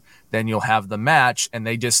whatever. Then you'll have the match, and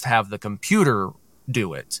they just have the computer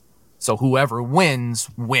do it. So whoever wins,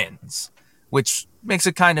 which makes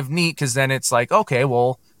it kind of neat because then it's like, okay,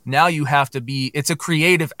 well, now you have to be, it's a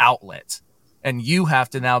creative outlet. And you have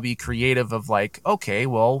to now be creative of like, okay,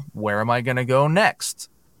 well, where am I going to go next?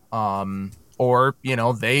 Or,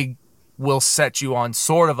 they will set you on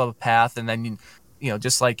sort of a path, and then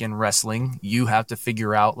just like in wrestling, you have to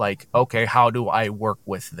figure out like, okay, how do I work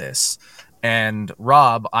with this? And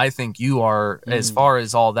Rob, I think you are, as far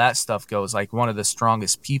as all that stuff goes, like one of the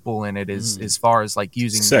strongest people in it is as far as like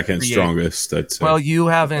using Second strongest. I'd say. Well, you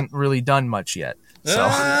haven't really done much yet. So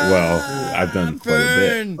Well, I've done quite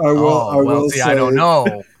a bit. I will see, say, I don't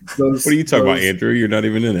know. Those, What are you talking about, Andrew? You're not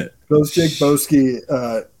even in it. Those Jake Boski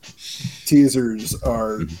teasers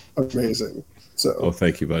are amazing. So Oh,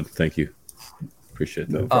 thank you, bud. Thank you. Appreciate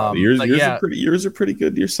that. Um, yours but yeah. are pretty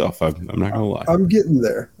good yourself. I'm not gonna lie. I'm getting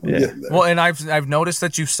there. Yeah. Getting there. Well, and I've noticed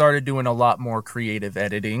that you've started doing a lot more creative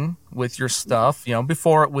editing with your stuff.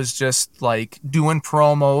 Before it was just like doing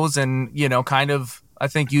promos and kind of, I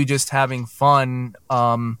think you just having fun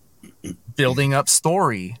building up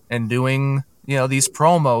story and doing these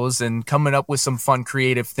promos and coming up with some fun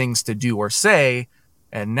creative things to do or say.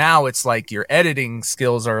 and now it's like your editing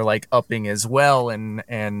skills are like upping as well.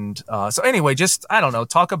 And so anyway, just, I don't know,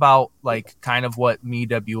 talk about like kind of what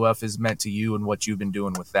MeWF has meant to you and what you've been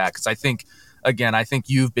doing with that. Cause I think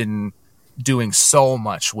you've been doing so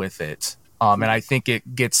much with it. And I think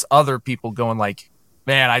it gets other people going like,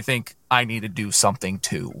 man, I think I need to do something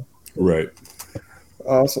too. Right.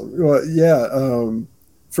 Awesome. Well, yeah.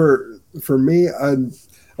 For me, I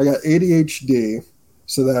got ADHD,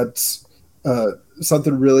 so that's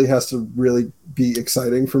something really has to really be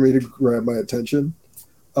exciting for me to grab my attention.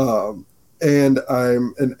 And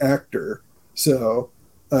I'm an actor, so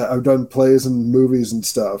I've done plays and movies and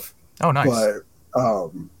stuff. Oh, nice.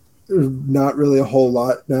 But not really a whole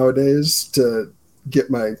lot nowadays to get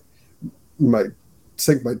my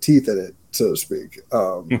sink my teeth in it, so to speak.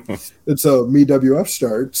 And so MeWF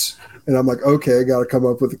starts, and I'm like, okay, I got to come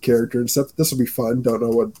up with a character and stuff. This will be fun. Don't know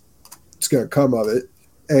what's going to come of it.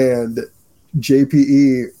 And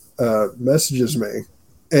JPE messages me,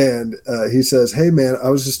 and he says, hey, man, I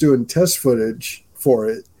was just doing test footage for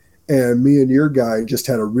it, and me and your guy just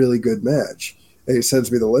had a really good match. And he sends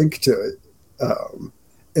me the link to it.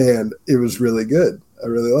 And it was really good. I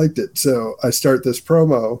really liked it. So I start this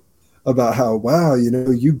promo about how, wow,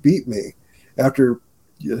 you beat me after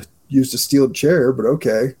you used a steel chair, but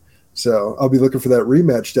okay. So I'll be looking for that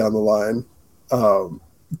rematch down the line.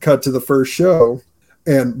 Cut to the first show.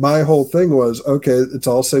 And my whole thing was, okay, it's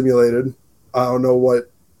all simulated. I don't know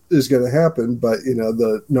what is going to happen, but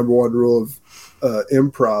the number one rule of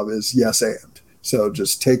improv is yes and. So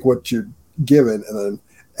just take what you're given and then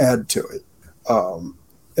add to it.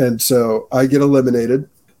 And so I get eliminated.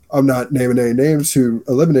 I'm not naming any names who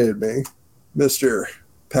eliminated me, Mr.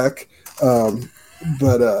 Peck.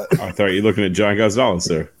 But I thought you were looking at John Gonzalez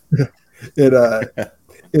there.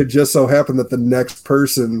 It just so happened that the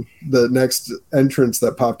next entrance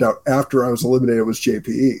that popped out after I was eliminated was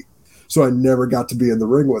JPE. So I never got to be in the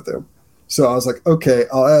ring with him. So I was like, okay,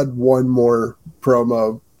 I'll add one more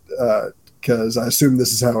promo because I assume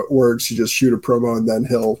this is how it works. You just shoot a promo and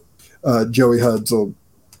then Joey Huds will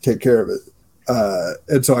take care of it.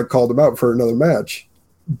 And so I called him out for another match,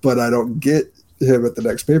 but I don't get him at the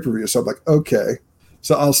next pay-per-view. So I'm like, okay,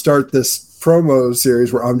 so I'll start this promo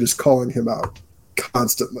series where I'm just calling him out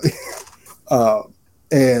constantly.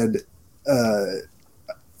 And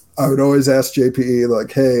I would always ask JPE,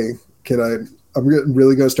 like, hey, I'm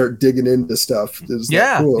really going to start digging into stuff. Is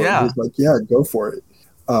that cool? Yeah. And he's like, yeah, go for it.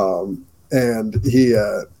 And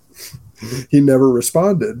he never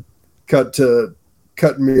responded. Cut to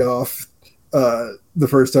cutting me off the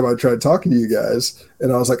first time I tried talking to you guys,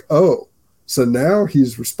 and I was like, oh, so now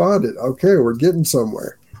he's responded. Okay, we're getting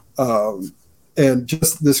somewhere. And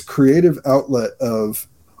just this creative outlet of,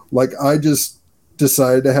 like, I just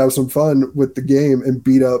decided to have some fun with the game and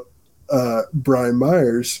beat up Brian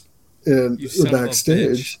Myers in the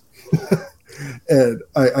backstage. And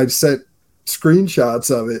I sent screenshots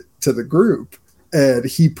of it to the group, and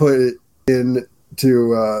he put it into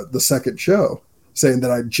the second show, saying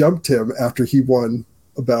that I jumped him after he won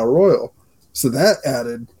a Battle Royal. So that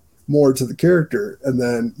added more to the character. And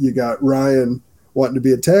then you got Ryan wanting to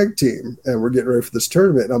be a tag team, and we're getting ready for this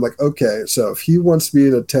tournament. And I'm like, okay, so if he wants to be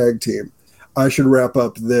in a tag team, I should wrap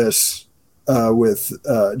up this with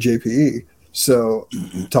JPE. So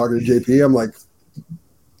talking to JPE, I'm like,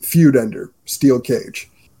 feud ender, steel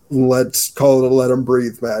cage. Let's call it a let him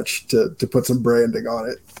breathe match to put some branding on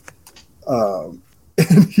it.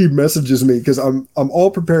 And he messages me because I'm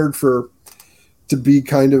all prepared to be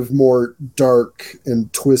kind of more dark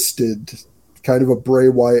and twisted, kind of a Bray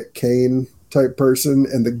Wyatt Kane type person.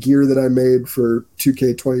 And the gear that I made for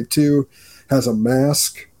 2K22 has a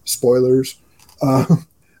mask. Spoilers.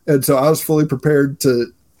 And so I was fully prepared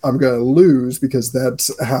I'm going to lose because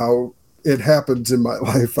that's how it happens in my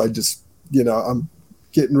life. I just, I'm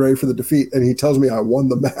getting ready for the defeat. And he tells me I won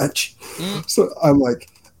the match. So I'm like,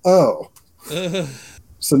 oh.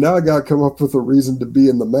 So now I got to come up with a reason to be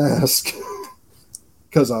in the mask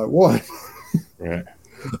because I won. Right.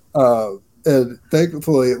 And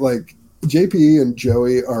thankfully, like, JPE and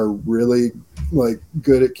Joey are really, like,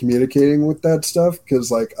 good at communicating with that stuff.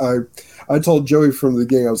 Because, like, I told Joey from the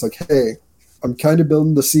beginning, I was like, hey, I'm kind of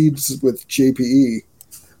building the seeds with JPE.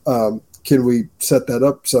 Can we set that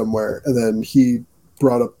up somewhere? And then he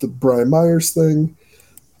brought up the Brian Myers thing.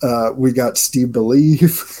 We got Steve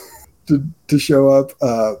Believe to show up.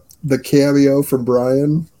 The cameo from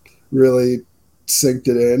Brian really synced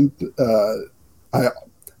it in. I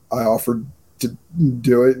offered to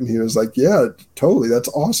do it, and he was like, yeah, totally, that's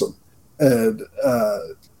awesome. And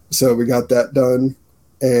so we got that done,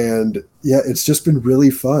 and yeah, it's just been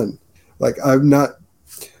really fun. Like, I'm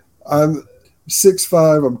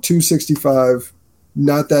 6'5", I'm 265,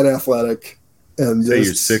 not that athletic. And Say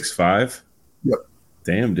you're 6'5"? Yep.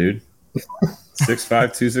 Damn, dude. 6'5",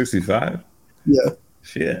 265? Yeah.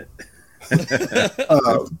 Shit.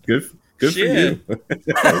 Good Shit. for you.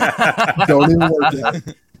 Don't even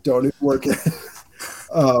work at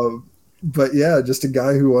it. But yeah, just a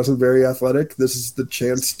guy who wasn't very athletic. This is the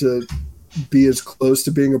chance to be as close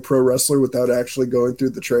to being a pro wrestler without actually going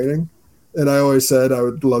through the training. And I always said I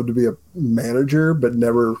would love to be a manager, but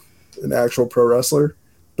never an actual pro wrestler.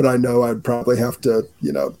 But I know I'd probably have to,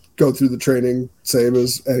 go through the training, same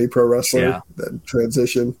as any pro wrestler, then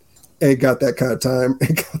transition. Ain't got that kind of time,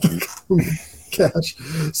 ain't got that kind of cash.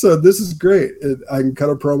 So this is great. I can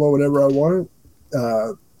cut a promo whenever I want.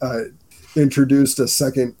 I introduced a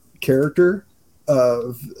second character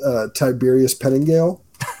of Tiberius Pettingale.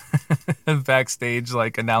 Backstage,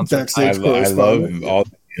 like announcer. I love all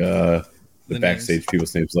the backstage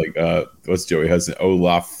people's names. Like, what's Joey Hudson?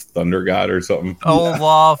 Olaf Thunder God or something?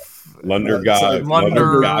 Olaf. Lunder God.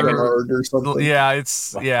 Lunder or something. Yeah,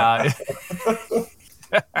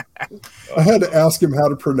 I had to ask him how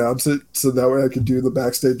to pronounce it so that way I could do the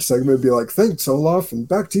backstage segment and be like, thanks, Olaf, and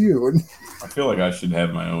back to you. And I feel like I should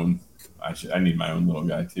have my own. I need my own little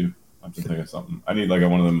guy too. I have to think of something. I need like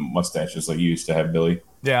one of them mustaches like you used to have, Billy.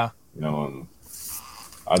 Yeah. And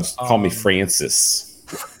I'll just call me Francis.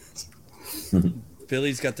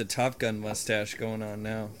 Billy's got the Top Gun mustache going on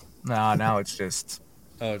now. No, now it's just.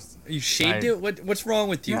 Oh, you shaved it? What's wrong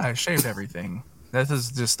with you? Yeah, I shaved everything. This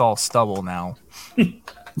is just all stubble now. I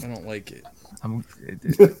don't like it.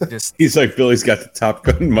 He's like, Billy's got the Top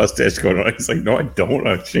Gun mustache going on. He's like, no, I don't.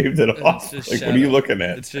 I shaved it off. Like, shadow. What are you looking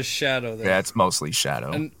at? It's just shadow. Though. Yeah, it's mostly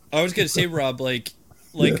shadow. And I was gonna say, Rob, like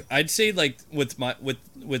I'd say, like with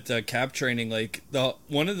cap training, like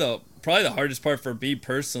probably the hardest part for me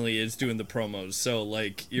personally is doing the promos. So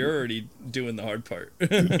like you're already doing the hard part.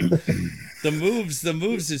 The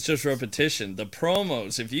moves is just repetition. The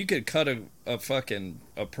promos, if you could cut a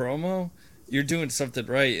promo, you're doing something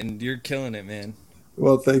right and you're killing it, man.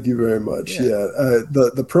 Well, thank you very much. Yeah,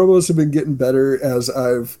 the promos have been getting better as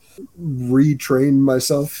I've retrained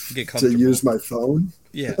myself to use my phone.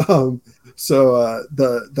 Yeah. So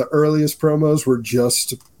the earliest promos were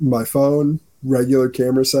just my phone, regular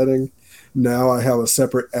camera setting. Now I have a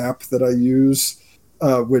separate app that I use,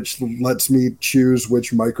 which lets me choose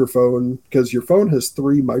which microphone, because your phone has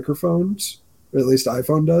 3 microphones, or at least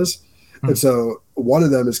iPhone does. And so one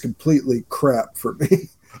of them is completely crap for me.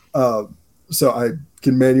 So I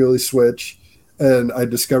can manually switch, and I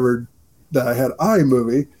discovered that I had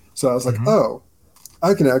iMovie. So I was like, oh,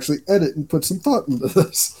 I can actually edit and put some thought into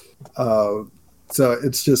this. So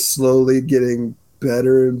it's just slowly getting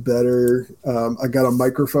better and better. I got a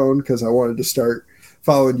microphone because I wanted to start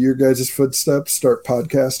following your guys' footsteps, start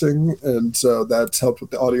podcasting. And so that's helped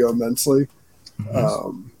with the audio immensely.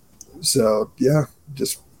 So yeah,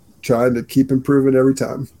 just trying to keep improving every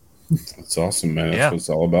time. That's awesome, man. That's what it's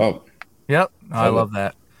all about. Yep. I love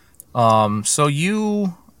that. So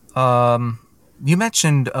you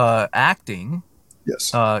mentioned acting.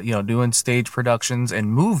 Yes. Doing stage productions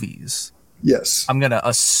and movies. Yes. I'm going to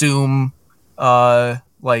assume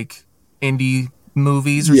like indie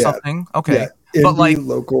movies or something. Okay. Yeah. Indie, but like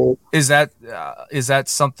local. Is that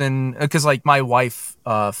something, because like my wife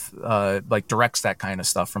like directs that kind of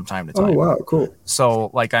stuff from time to time. Oh wow, cool.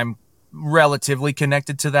 So like I'm relatively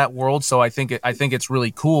connected to that world, so I think it's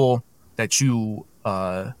really cool that you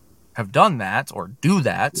have done that or do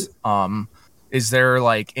that. Is there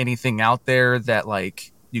like anything out there that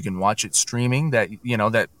like you can watch it streaming that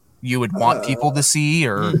that you would want people to see?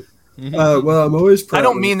 Or well, I'm always proud. I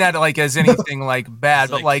don't mean that like as anything like bad,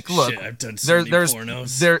 but like look, I've done so there's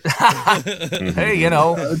pornos. Hey,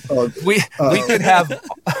 we could have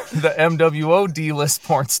the MWO D-list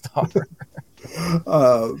porn star.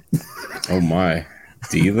 Oh my,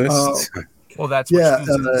 D-list. Well, that's what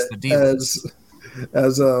the D-list.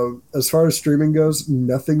 As far as streaming goes,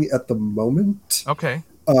 nothing at the moment. Okay.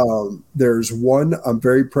 There's one I'm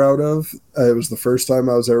very proud of. It was the first time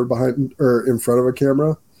I was ever behind or in front of a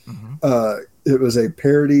camera. It was a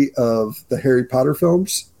parody of the Harry Potter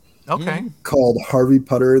films. Okay. Called Harvey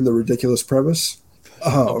Potter and the Ridiculous Premise.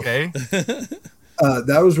 Okay.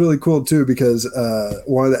 That was really cool too, because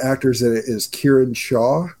one of the actors in it is Kieran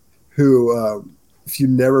Shaw, who, if you've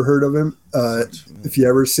never heard of him, if you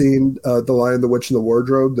ever seen The Lion, the Witch, and the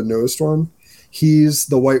Wardrobe, the newest one, he's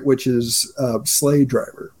the White Witch's sleigh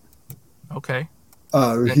driver. Okay.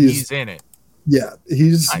 He's in it. Yeah,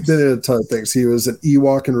 he's Nice. been in a ton of things. He was an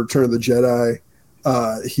Ewok in Return of the Jedi.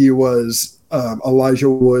 He was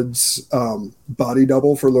Elijah Wood's body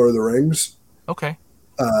double for Lord of the Rings. Okay.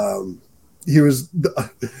 he was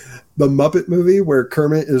the Muppet movie where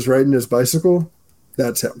Kermit is riding his bicycle.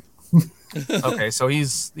 That's him. Okay, so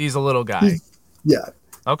he's a little guy. Yeah.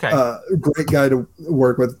 Okay. Great guy to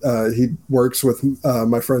work with. He works with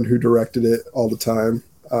my friend who directed it all the time.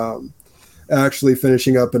 Actually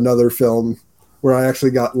finishing up another film where I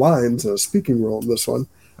actually got lines, a speaking role in this one.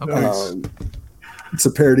 Okay. It's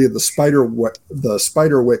a parody of the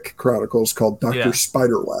Spiderwick Chronicles called Dr.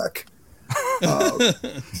 Spiderwhack.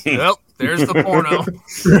 Well, there's the porno.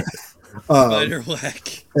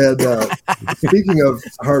 Spiderwhack. And speaking of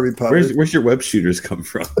Harvey Potter, Where's your web shooters come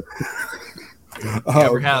from?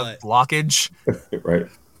 Ever have blockage? Right.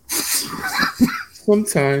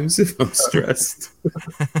 Sometimes if I'm stressed.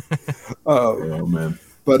 oh man.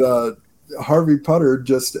 But Harvey Potter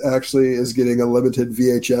just actually is getting a limited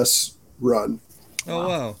VHS run.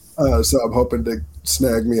 Oh wow. So I'm hoping to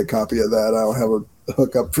snag me a copy of that. I don't have a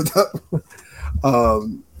hookup for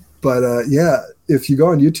that. But yeah, if you go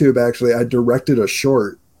on YouTube, actually, I directed a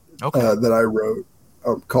short that I wrote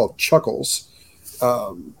called Chuckles.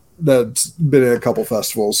 That's been in a couple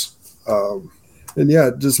festivals. And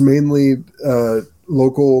yeah, just mainly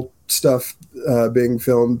local stuff being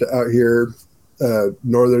filmed out here,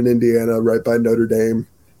 northern Indiana, right by Notre Dame.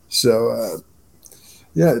 So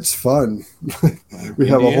yeah, it's fun. We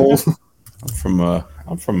have a whole.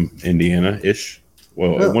 I'm from Indiana-ish.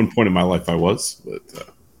 Well, at one point in my life I was, but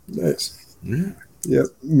nice. Yeah. Yep,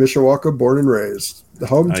 Mishawaka, born and raised, the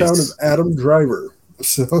hometown of Adam Driver.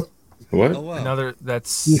 So what? Oh, wow. Another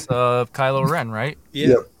that's Kylo Ren, right? Yeah.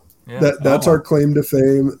 Yep. Yeah. That's our claim to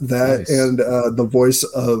fame. That Nice. and the voice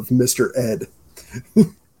of Mr. Ed.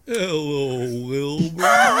 Hello,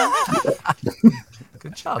 Wilbur.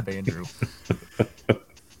 Good job, Andrew.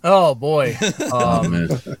 Oh boy. Oh man.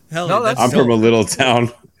 Hell, No, that's I'm dope. from a little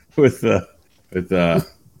town with what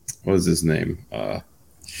was his name?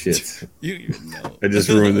 Shit. You know. I just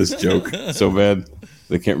ruined this joke so bad.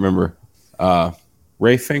 I can't remember.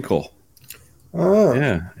 Ray Finkel. Ah,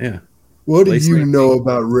 Yeah. what do Lace you it. know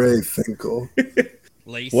about Ray Finkel?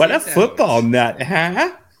 Lace What it a out. football nut,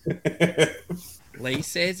 huh?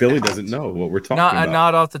 Lace it Billy out. doesn't know what we're talking about.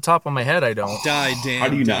 Not off the top of my head, I don't. Die, Dan. How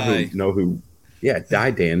do you die. not know who? Yeah,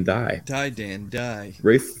 die, Dan, die. Die, Dan, die.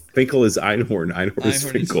 Ray Finkel is Einhorn. Einhorn is Einhorn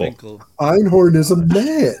is Finkel. Finkel. Einhorn is a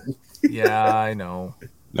man. Yeah, I know.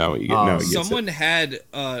 Now he gets Someone it. had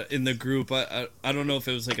in the group. I don't know if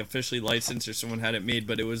it was like officially licensed or someone had it made,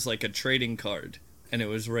 but it was like a trading card, and it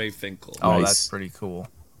was Ray Finkel. Oh, Nice. that's pretty cool.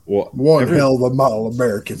 Well, One hell of a model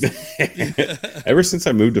American. ever since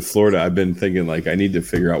I moved to Florida, I've been thinking like I need to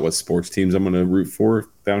figure out what sports teams I'm going to root for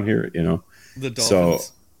down here. You know, The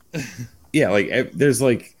Dolphins. yeah, like there's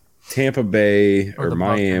like Tampa Bay Or or the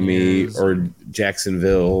Miami Buccaneers. or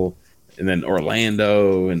Jacksonville, and then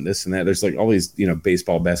Orlando and this and that. There's like all these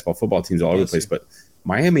baseball, basketball, football teams all over the place, but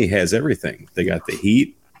Miami has everything. They got the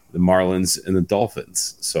Heat, the Marlins, and the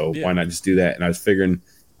Dolphins. So Yeah. why not just do that? And I was figuring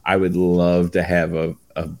I would love to have a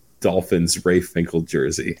Dolphins Ray Finkel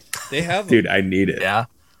jersey. They have Dude, I need it. Yeah.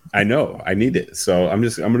 I know, I need it. So I'm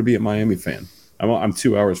going to be a Miami fan. I'm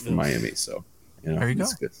 2 hours from Miami, so There you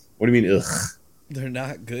it's go. good. What do you mean? Ugh. They're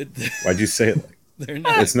not good. Why'd you say it? Like, They're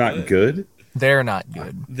not. it's not good. They're not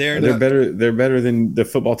good. They're They're not. better. They're better than the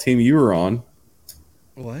football team you were on.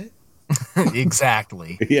 What?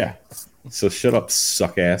 Exactly. Yeah. So shut up,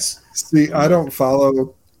 suck ass. See, I don't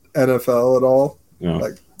follow NFL at all. No.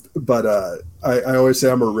 Like, but I always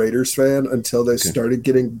say I'm a Raiders fan until they started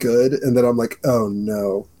getting good, and then I'm like, oh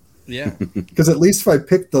no. Yeah. Because at least if I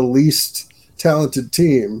pick the least talented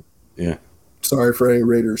team, Yeah. sorry for any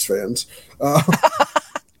Raiders fans.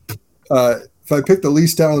 If I pick the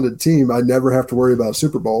least talented team, I never have to worry about a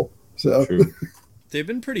Super Bowl. So True. They've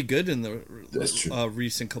been pretty good in That's true. the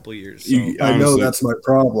recent couple of years. So. I know Honestly, that's my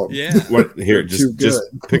problem. Yeah. What here? Too Just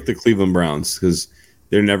good. pick the Cleveland Browns because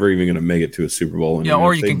they're never even going to make it to a Super Bowl. And Yeah, even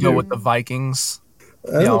or if you they can go do- with the Vikings.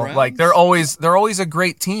 I You know, don't- Browns. like they're always a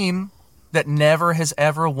great team that never has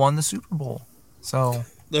ever won the Super Bowl. So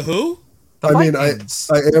The who? the I mean, Vikings.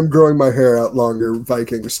 I am growing my hair out longer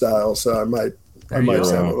Viking style, so I might There you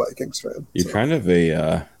say go. I'm a Vikings fan. You're So. kind of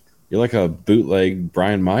a you're like a bootleg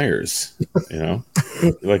Brian Myers, you know?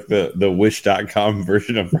 You're like the wish.com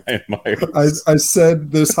version of Brian Myers. I said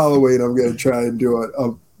this Halloween I'm going to try and do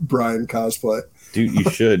a Brian cosplay. Dude, you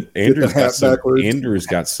should. the hat backwards. Andrew's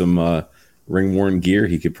got some ring worn gear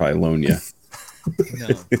he could probably loan you. No.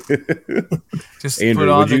 Just Andrew, put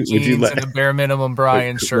on would the you jeans let- and the bare minimum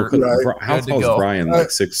Brian shirt. Right. How Good to tall is go. Brian? Like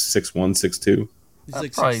 6'1", 6'2"? He's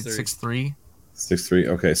like Probably 6'3". 6'3". 6'3".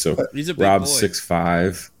 Okay, so He's a big Rob's boy.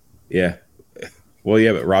 6'5". Yeah. Well,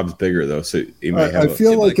 yeah, but Rob's bigger though, so he might have. I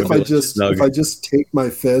feel like like if I just take my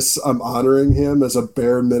fists, I'm honoring him as a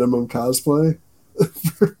bare minimum cosplay.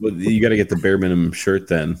 Well, you got to get the bare minimum shirt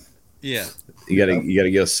then. Yeah. You got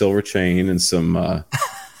to get a silver chain and some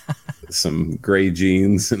gray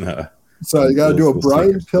jeans and So you got to do a We'll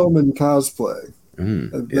Brian see. Pillman cosplay,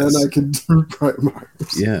 and yes. then I can do Brian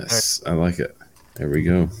Myers. Yes, I like it. There we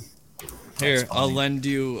go. Here, I'll lend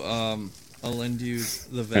you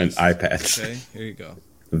the vest. An eye patch. Okay, here you go.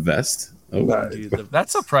 The vest. Oh, Nice. Do the-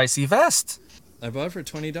 That's a pricey vest. I bought it for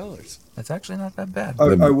 $20. That's actually not that bad.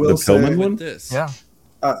 I The will say, Pillman one? With this. Yeah.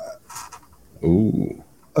 Ooh.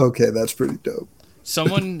 okay, that's pretty dope.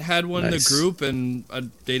 Someone had one Nice. in the group and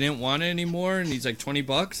they didn't want it anymore, and he's like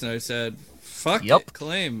 $20, and I said, "Fuck Yep. it,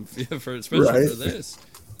 claim for especially Right. for this."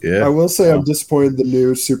 Yeah. I will say I'm disappointed the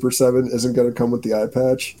new Super 7 isn't going to come with the eye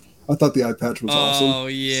patch. I thought the eye patch was awesome. Oh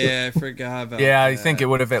yeah, I forgot about. Yeah, that. I think it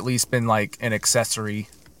would have at least been like an accessory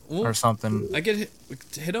Well, or something. I get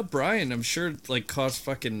hit up Brian. I'm sure it like cost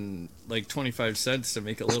fucking like 25 cents to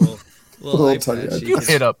make a little Little eye tiny patch. eye You patch.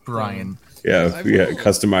 hit up Brian. Yeah, I if we will.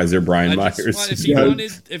 customize their Brian I just Myers. want- if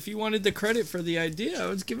he Yeah. wanted the credit for the idea, I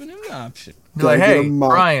was giving him the option. Be like, Gotta get hey, a mock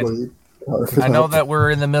Brian, plate. I know that we're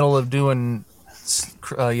in the middle of doing,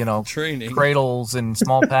 Training. cradles and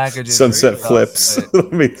small packages. Sunset and stuff, flips.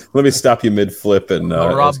 but- let me stop you mid flip and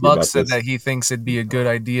Well, Rob ask you about Buck said this. that he thinks it'd be a good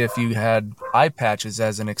idea if you had eye patches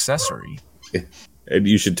as an accessory. And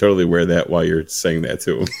you should totally wear that while you're saying that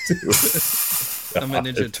to him. I'm a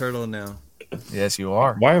Ninja Turtle now. Yes, you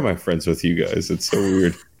are. Why am I friends with you guys? It's so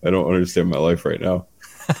weird. I don't understand my life right now.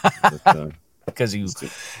 But, Because you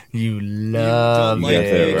You love don't like got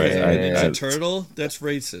that me right. because I'm a I- Ninja Turtle? That's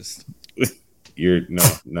racist. you're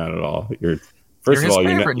not at all. You're first You're of all,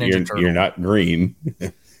 his you're not favorite Ninja Turtle. you're not green.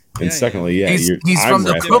 And Yeah, secondly, yeah, he's I'm from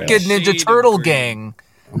the Raphael. Crooked Ninja Shade of Turtle green. gang.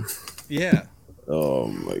 Yeah. Oh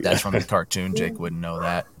my god. That's from the cartoon. Jake wouldn't know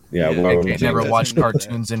that. Yeah, Yeah, why would Jake I never do that? watched know that.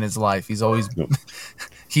 cartoons in his life. He's always Nope.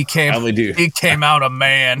 he I only do. came out a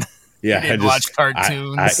man. Yeah, He didn't watch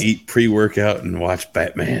cartoons. I eat pre-workout and watch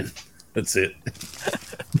Batman. That's it.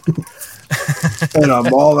 And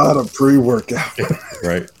I'm all out of pre-workout.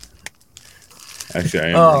 Right. Actually, I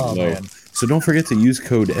am Oh, running low. man. So don't forget to use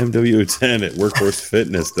code MW10 at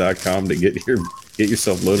workhorsefitness.com to get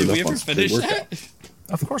yourself loaded Did up we ever on finish pre-workout. that?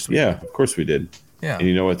 Of course we Yeah, of course we did. Yeah. And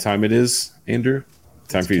you know what time it is, Andrew?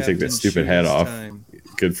 Time for you to take that Captain stupid hat Shoes off. time.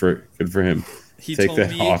 Good for him. He Take told that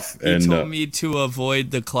me, off He and, told me to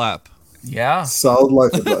avoid the clap. Yeah. Solid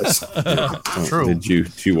life advice. Oh, True. Did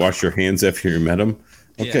you wash your hands after you met him?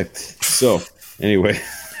 Okay. So anyway,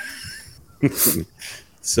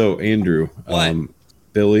 so Andrew, What?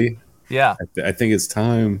 Billy, Yeah. I think it's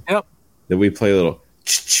time Yep. that we play a little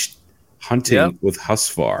hunting Yep. with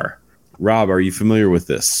Husvar. Rob, are you familiar with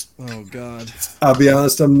this? Oh God. I'll be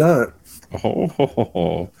honest, I'm not.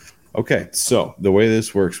 Oh, okay. So the way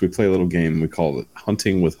this works, we play a little game. We call it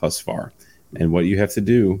Hunting with Husvar. And what you have to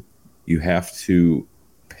do, you have to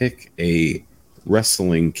pick a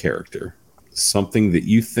wrestling character, something that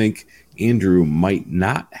you think Andrew might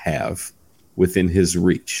not have within his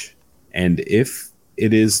reach. And if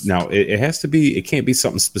it is now, it has to be. It can't be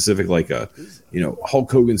something specific like a, Hulk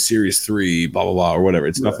Hogan Series 3, blah blah blah, or whatever.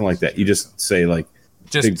 It's nothing like that. You just say like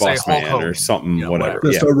Just Big say Boss Hulk Man Hogan. or something, You know, whatever.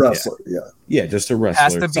 Just a wrestler, yeah. Yeah, just a wrestler.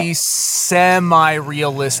 Has to be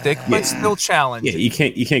semi-realistic, but still challenging. Yeah,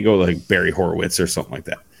 you can't go like Barry Horowitz or something like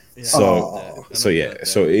that. So so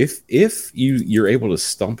if you're able to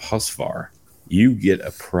stump Husvar, you get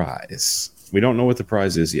a prize. We don't know what the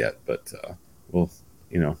prize is yet, but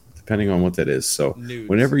depending on what that is. So Nudes.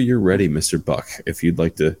 whenever you're ready, Mr. Buck, if you'd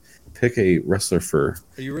like to pick a wrestler for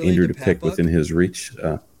Are you really Andrew to into pick Pat Buck? within his reach,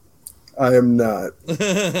 I am not.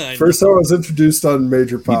 I First time I was introduced on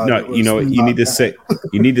Major Pod. it was you not need to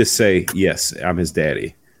that. say yes, I'm his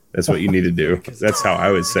daddy. That's what you need to do. That's how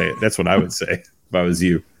I would say it. That's what I would say if I was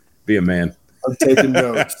you. Be a man. I'm taking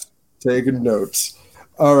notes. Taking notes.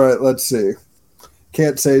 All right, let's see.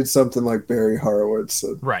 Can't say something like Barry Horowitz.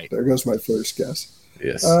 So Right. there goes my first guess.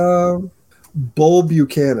 Yes. Bull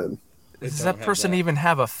Buchanan. Does don't that have person that. even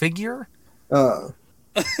have a figure? Uh,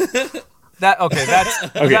 That's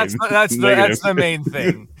that's Negative. the main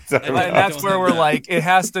thing. don't- And I that's don't where have we're that. like, it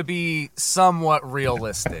has to be somewhat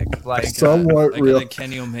realistic. Like, somewhat I got real. a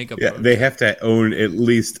Kenny Omega. Yeah, they have to own at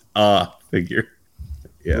least a figure.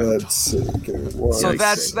 Yeah. Let's see. Give me one so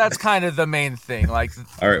that's second. kind of the main thing. Like,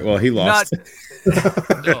 All right. Well, he lost.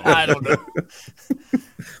 No, I don't know.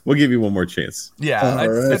 We'll give you one more chance. Yeah, All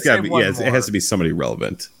right. I'd It's got say to be. one Yes, it more. has to be somebody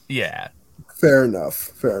relevant. Yeah. Fair enough.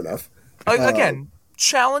 Fair enough. Again,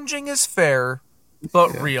 challenging is fair, but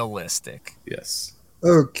realistic. Yes.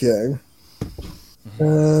 Okay.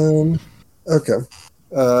 Okay.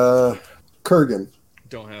 Kurgan.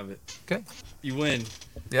 Don't have it. Okay. You win.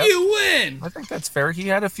 Yep. You win. I think that's fair. He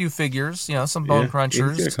had a few figures, some bone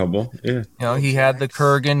crunchers. A couple. Yeah. He had the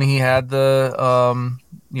Kurgan. He had the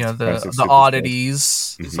Classic the Super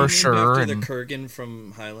oddities for Named sure. After And the Kurgan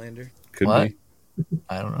from Highlander. Could What? be.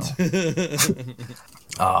 I don't know.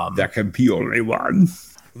 That could be only one.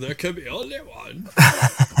 There could be only one.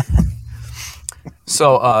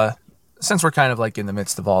 So, since we're kind of like in the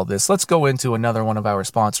midst of all this, let's go into another one of our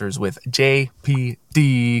sponsors with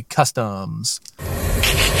JPD Customs.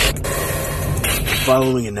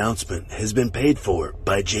 Following announcement has been paid for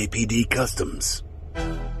by JPD Customs.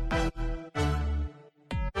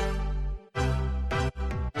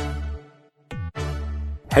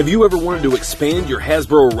 Have you ever wanted to expand your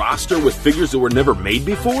Hasbro roster with figures that were never made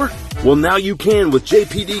before? Well, now you can with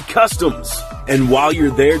JPD Customs. And while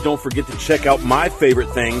you're there, don't forget to check out my favorite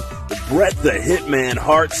thing, the Brett the Hitman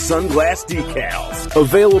Heart Sunglass Decals.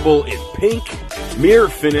 Available in pink, mirror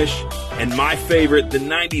finish, and my favorite, the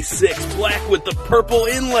 96 black with the purple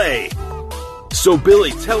inlay. So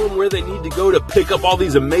Billy, tell them where they need to go to pick up all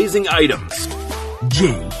these amazing items.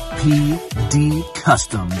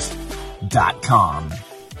 JPDcustoms.com.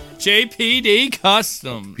 JPD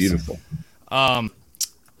Customs. Beautiful.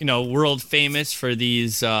 World famous for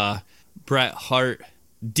these Bret Hart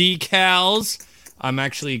decals. I'm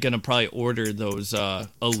actually going to probably order those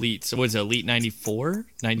Elites. What is it, Elite 94?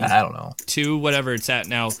 92, I don't know. Whatever it's at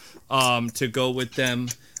now, to go with them.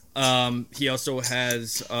 He also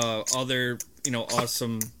has other,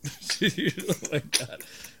 awesome... oh my God.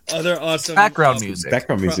 Other awesome... Background music.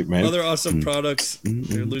 Background music, man. Other awesome products.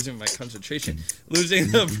 You're losing my concentration.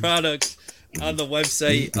 Losing the products on the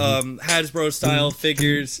website. Hasbro style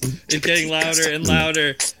figures. It's getting louder and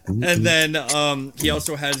louder. And then he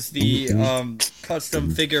also has the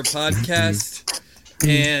custom figure podcast.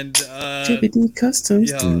 And JPD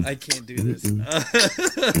Customs. yeah, I can't do this.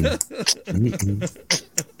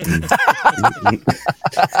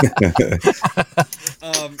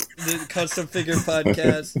 The custom figure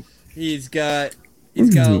podcast. He's got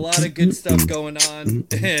a lot of good stuff going on,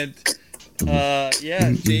 and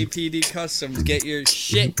JPD Customs, get your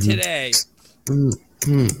shit today.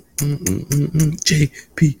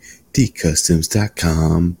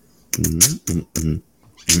 JPDcustoms.com.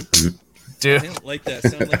 Dude. I didn't like that. It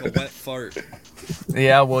sounded like a wet fart.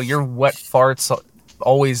 Yeah, well, your wet farts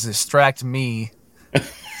always distract me.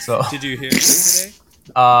 So Did you hear it today?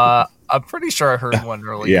 I'm pretty sure I heard one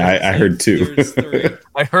earlier. Yeah, I heard two. There's 3.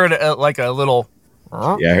 I heard like a little.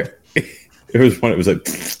 Yeah, it was one. It was like.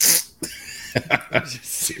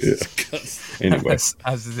 Anyway,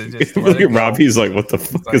 I was just look at Rob. He's like, "What the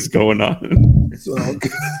fuck is going on?"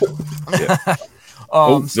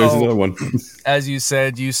 There's another one. As you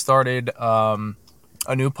said, you started a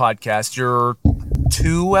new podcast. You're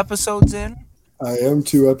 2 episodes in. I am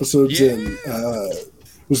 2 episodes in.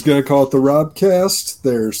 Was going to call it the Robcast.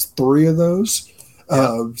 There's 3 of those.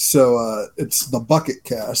 So it's the Bucket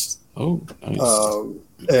Cast. Oh, nice.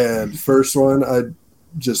 And first one, I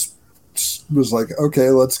just was like,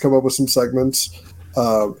 okay, let's come up with some segments.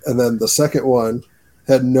 And then the second one,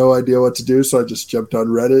 had no idea what to do, so I just jumped on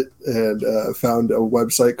Reddit and found a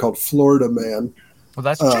website called Florida Man. Well,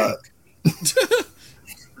 that's Jake.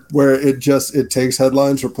 Where it takes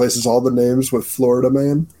headlines, replaces all the names with Florida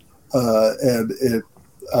Man, and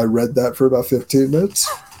I read that for about 15 minutes.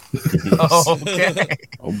 Okay.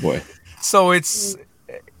 Oh boy. So it's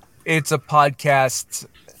a podcast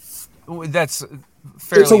that's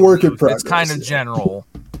fairly It's a work in loose. progress. It's kind of general,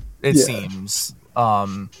 it seems.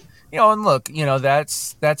 And look,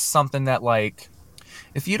 that's something that, like,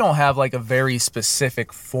 if you don't have like a very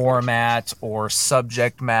specific format or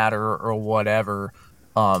subject matter or whatever,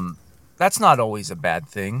 that's not always a bad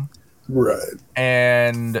thing. Right.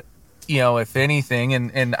 And, if anything,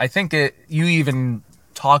 and I think you even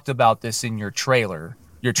talked about this in your trailer.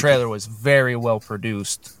 Your trailer was very well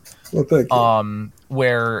produced. Well, thank you.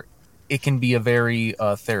 Where it can be a very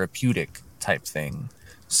therapeutic type thing.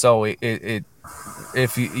 So if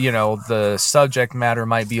the subject matter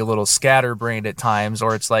might be a little scatterbrained at times,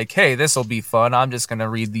 or it's like, hey, this will be fun. I'm just going to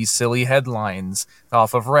read these silly headlines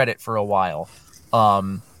off of Reddit for a while.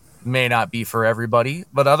 May not be for everybody,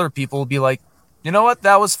 but other people will be like, you know what?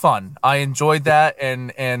 That was fun. I enjoyed that.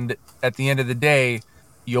 And at the end of the day,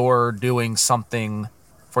 you're doing something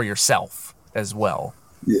for yourself as well.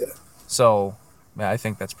 Yeah. So yeah, I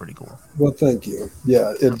think that's pretty cool. Well, thank you.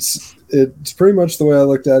 Yeah, it's pretty much the way I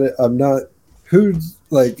looked at it. I'm not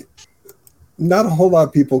not a whole lot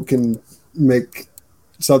of people can make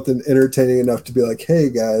something entertaining enough to be like, hey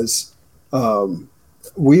guys,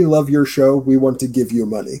 we love your show. We want to give you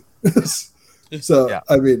money. So, Yeah.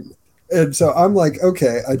 I mean, and so I'm like,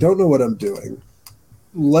 okay, I don't know what I'm doing.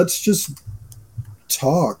 Let's just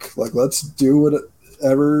talk. Like, let's do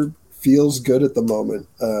whatever feels good at the moment.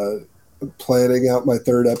 I'm planning out my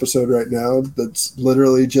 3rd episode right now. That's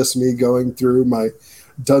literally just me going through my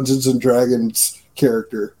Dungeons and Dragons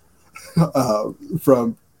character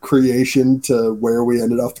from creation to where we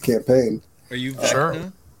ended off the campaign. Are you Vecna?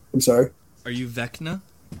 Sure. I'm sorry? Are you Vecna?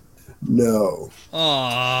 No.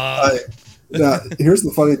 Aww. Now, here's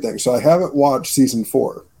the funny thing. So I haven't watched season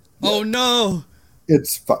 4. Oh no.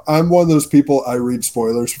 I'm one of those people, I read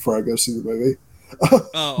spoilers before I go see the movie.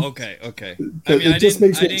 Oh, okay. I It mean, I just didn't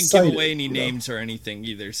makes me give excited, away any you know? names or anything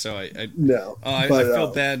either, so I No. I But, feel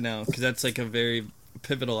bad now because that's like a very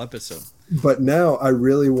pivotal episode. But now I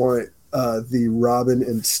really want the Robin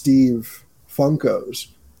and Steve Funkos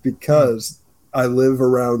because I live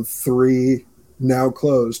around 3 now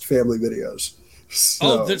closed family videos.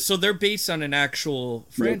 So, So they're based on an actual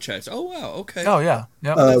franchise. Oh wow, okay. Oh yeah.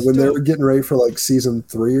 Yep. that's when they dope. were getting ready for like season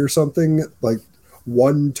 3 or something, like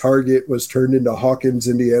one target was turned into Hawkins,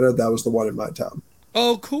 Indiana. That was the one in my town.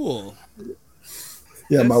 Oh, cool.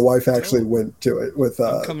 Yeah, my That's wife actually dope. went to it with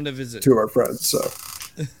I'm coming to visit. 2 of our friends. So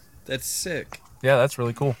That's sick. Yeah, that's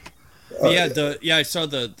really cool. But yeah, I saw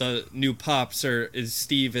the new pops. Is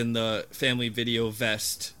Steve in the family video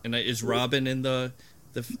vest, and is Robin in the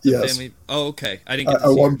Yes. family? Oh, okay. I didn't get to I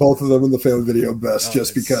see want her. both of them in the family video best Oh,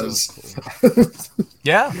 just that's because so cool.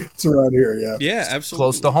 Yeah, it's around here. Yeah. Yeah, absolutely.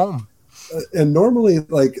 close to home. And normally,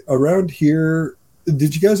 like around here,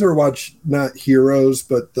 did you guys ever watch not Heroes,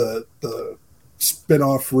 but the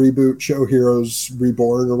spin-off reboot show Heroes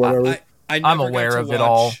Reborn or whatever? I I'm never aware got to of it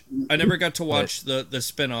all. I never got to watch the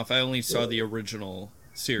spinoff. I only saw the original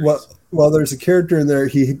series. Well, there's a character in there.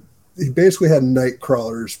 He basically had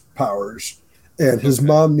Nightcrawler's powers, and his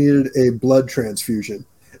mom needed a blood transfusion.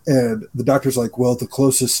 And the doctor's like, well, the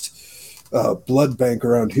closest blood bank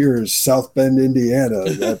around here is South Bend, Indiana.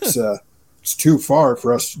 That's it's too far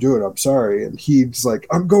for us to do it. I'm sorry. And he's like,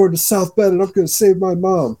 I'm going to South Bend and I'm going to save my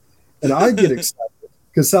mom. And I get excited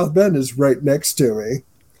because South Bend is right next to me.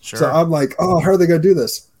 Sure. So I'm like, oh, how are they going to do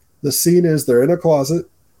this? The scene is they're in a closet,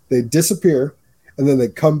 they disappear, and then they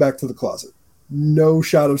come back to the closet. No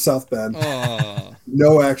shot of South Bend, Oh,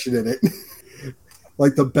 no action in it.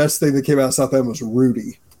 Like the best thing that came out of South Bend was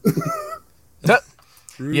Rudy.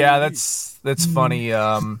 Yeah, that's funny.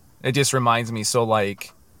 It just reminds me. So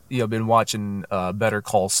like, I've been watching Better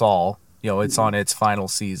Call Saul. It's on its final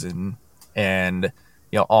season, and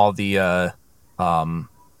all the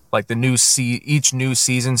like the each new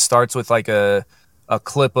season starts with like a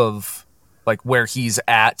clip of like where he's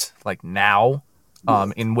at like now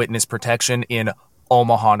in witness protection in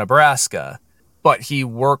Omaha, Nebraska, but he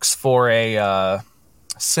works for a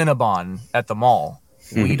Cinnabon at the mall.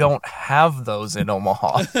 We don't have those in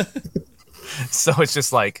Omaha. So it's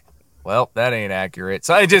just like, well, that ain't accurate.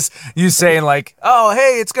 So you saying like, oh,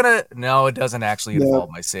 hey, no, it doesn't actually involve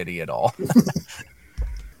my city at all.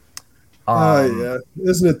 Yeah.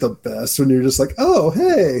 Isn't it the best when you're just like, oh,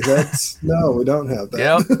 hey, no, we don't have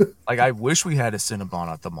that. Yep. Like, I wish we had a Cinnabon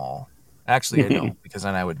at the mall. Actually, I don't, because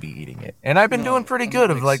then I would be eating it. And I've been doing pretty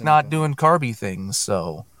good of like not doing carby things.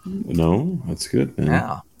 So No, that's good, man.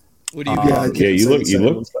 yeah. what do you? Yeah, I can't you say look- the you same,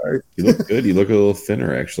 look- I'm sorry. You look good. You look a little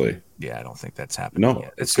thinner, actually. Yeah, I don't think that's happening No,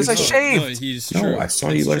 yet. It's because I it's- shaved. No, he's No, true. I saw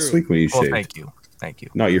It's you last true. week when you Well, shaved. thank you.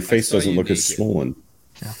 No, your face saw doesn't you look as naked. swollen.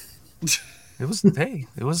 It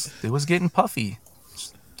was it was getting puffy.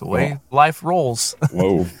 It's the way life rolls.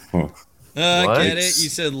 Whoa. Oh. What? Get it? You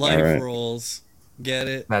said life All right. rolls. Get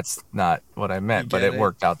it? That's not what I meant, You but get it it?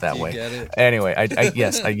 worked out that You way. get it? Anyway,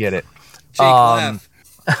 yes, I get it. Jake, laugh.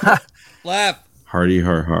 Laugh. Hardy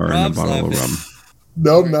har har and a Rob's bottle of laughing. rum.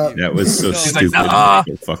 No, I'm not. That was so No, he's like, stupid. "Nuh-uh."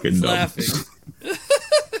 So fucking He's dumb. laughing.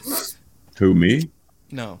 Who, me?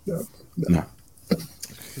 No. No.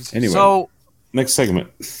 Anyway, So next segment.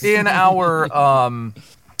 in our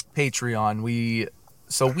Patreon, we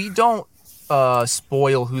don't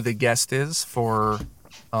spoil who the guest is for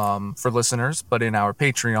listeners, but in our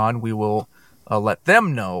Patreon, we will let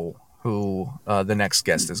them know who the next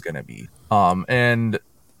guest is going to be. And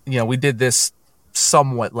we did this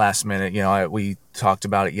somewhat last minute. We talked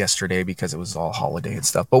about it yesterday because it was all holiday and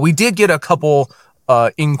stuff. But we did get a couple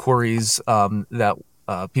inquiries that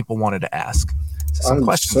people wanted to ask. Some I'm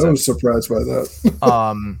questions. so surprised by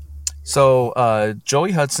that. So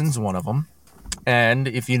Joey Hudson's one of them. And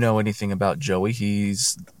if you know anything about Joey,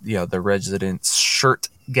 he's the resident shirt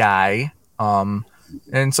guy.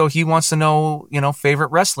 And so he wants to know,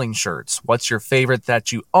 favorite wrestling shirts. What's your favorite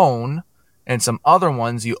that you own? And some other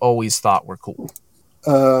ones you always thought were cool.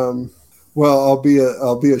 Well, I'll be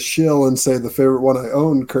a shill and say the favorite one I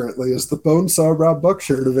own currently is the Bonesaw Rob Buck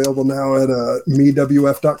shirt, available now at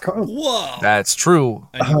mewf.com. Whoa. That's true.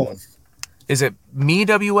 I need one. Is it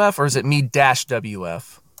me-WF or is it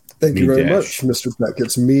me-WF? Thank you Me very dash. much, Mr. Peck.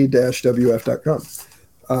 It's me-wf.com.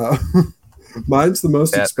 Mine's the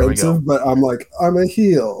most Yeah, there we go. expensive, but I'm like, I'm a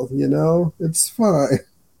heel, you know? It's fine.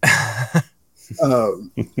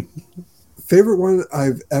 Favorite one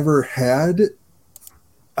I've ever had,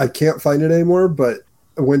 I can't find it anymore, but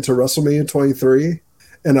I went to WrestleMania 23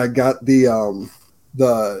 and I got the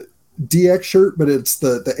DX shirt, but it's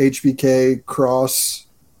the HBK cross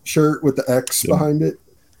shirt with the X behind it.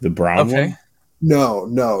 The brown Okay. one?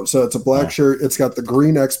 No. So it's a black shirt. It's got the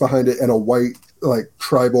green X behind it and a white like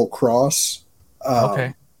tribal cross.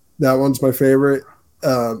 Okay. That one's my favorite.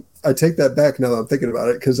 I take that back now that I'm thinking about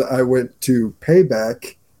it because I went to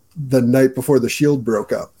Payback the night before the Shield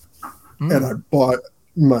broke up, and I bought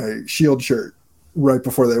my Shield shirt right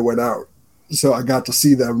before they went out. So I got to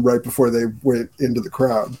see them right before they went into the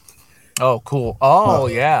crowd. Oh, cool. Oh,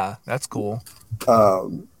 yeah. That's cool.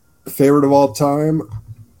 Favorite of all time,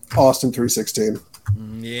 Austin 316.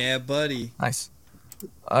 Yeah, buddy. Nice.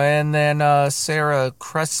 And then Sarah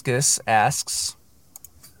Kreskis asks,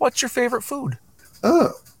 what's your favorite food?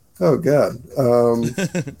 Oh God.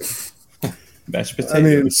 Mashed I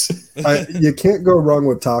mean, potatoes. you can't go wrong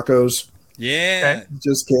with tacos. Yeah.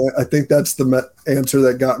 Just can't. I think that's the answer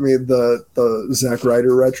that got me the Zack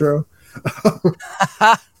Ryder retro.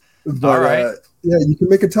 But, All right. yeah, you can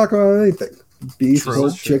make a taco out of anything: beef, True.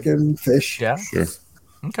 pork, chicken, fish. Yeah. Sure.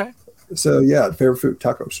 Okay. So yeah, favorite food: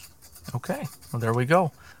 tacos. Okay. Well, there we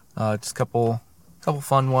go. Just a couple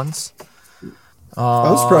fun ones.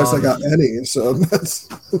 I was surprised I got any, so that's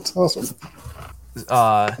awesome.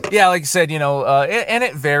 Yeah, like I said, and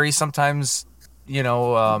it varies sometimes.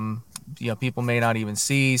 People may not even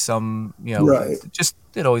see some. Right.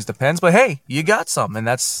 It always depends. But hey, you got some, and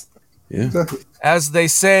that's, Yeah. as they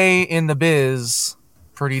say in the biz,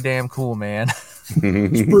 pretty damn cool, man.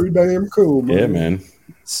 It's pretty damn cool, man. Yeah, man.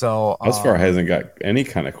 So Husfar hasn't got any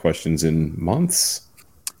kind of questions in months.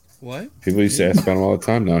 What? People used to ask about him all the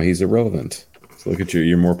time. Now he's irrelevant. So look at you.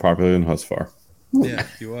 You're more popular than Husfar. Yeah,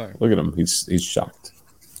 you are. Look at him. He's shocked.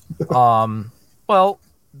 well,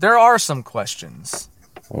 there are some questions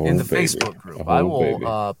Oh, in the baby. Facebook group. Oh, I will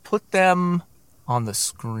baby. put them on the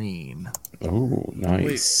screen Oh, Wait,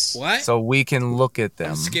 nice. what? so we can look at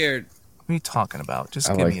them. I'm scared. What are you talking about? Just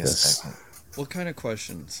I give like me a this. second. What kind of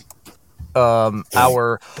questions?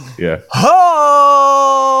 Our Yeah.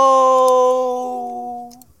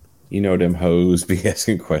 ho You know them hoes be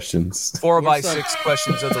asking questions. 4x6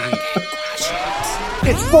 questions of the week.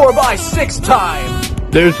 It's 4x6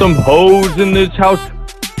 time. There's some hoes in this house.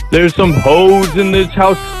 There's some hoes in this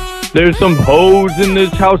house. There's some hoes in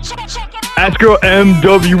this house. Ask Girl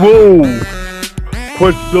MWO.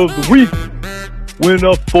 Questions of the week. Win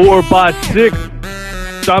a 4x6.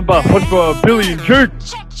 Signed by Husfar, Billy, and Jerk.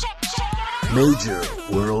 Major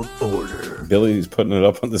World Order. Billy's putting it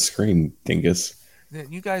up on the screen, dingus.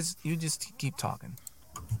 You guys, you just keep talking,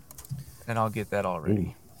 and I'll get that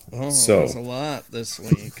already. Oh, So- there's a lot this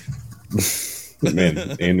week. Man,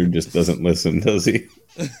 Andrew just doesn't listen, does he?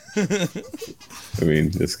 I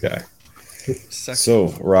mean, this guy. So,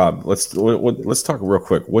 Rob, let's talk real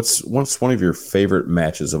quick. What's one of your favorite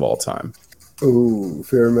matches of all time? Ooh,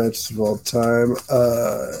 favorite matches of all time.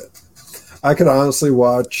 I could honestly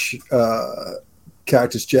watch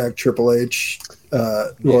Cactus Jack Triple H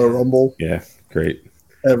Royal Rumble Yeah, great.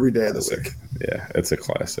 every day of the Classic. week. Yeah, it's a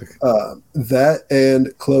classic. That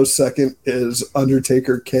and close second is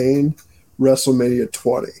Undertaker Kane WrestleMania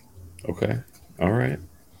 20. Okay. All right.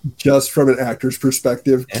 Just from an actor's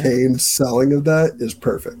perspective, Yeah. Kane's selling of that is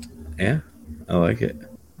perfect. Yeah, I like it.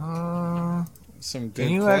 Some Can good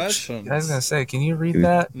you questions. I was gonna say, can you read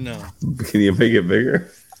that? No. Can you make it bigger?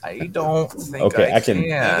 I don't think Okay, I I can- I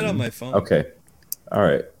have it on my phone. Okay. All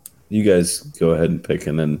right. You guys go ahead and pick,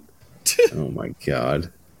 and then. Oh my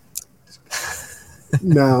God.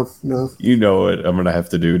 No. You know what I'm gonna have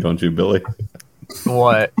to do, don't you, Billy?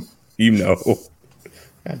 What? You know.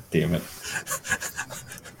 God damn it.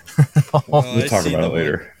 Oh, We'll I talk see about the it one.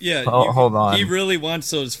 later. Yeah. Hold on. He really wants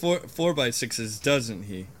those 4x6s, doesn't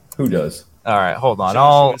he? Who does? All right, hold on.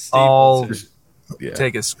 Joshua I'll Stapleton. Yeah.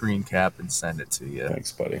 take a screen cap and send it to you.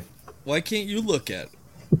 Thanks, buddy. Why can't you look at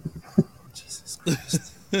it? Jesus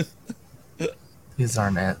Christ. These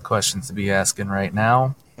aren't questions to be asking right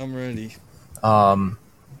now. I'm ready. Oh,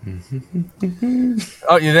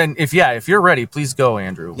 then if you're ready, please go,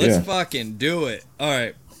 Andrew. Let's Yeah. fucking do it. All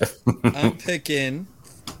right. I'm picking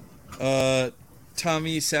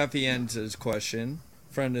Tommy Sapienza's question.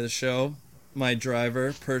 friend of the show, my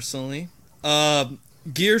driver personally.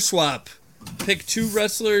 Gear swap. Pick 2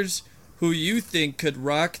 wrestlers who you think could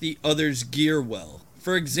rock the other's gear well.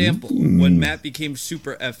 For example, when Matt became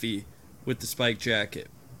super Effy with the spike jacket.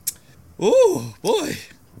 Ooh, boy.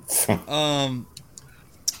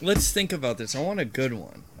 Let's think about this. I want a good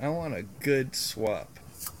one. I want a good swap.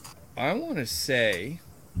 I want to say,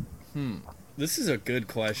 this is a good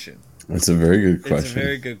question. It's a very good question. It's a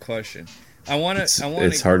very good question.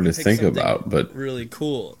 It's hard to think about, but really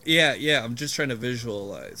cool. Yeah. I'm just trying to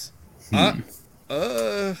visualize. I'm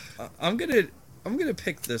gonna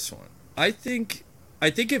pick this one. I think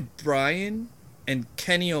if Brian and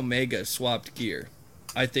Kenny Omega swapped gear,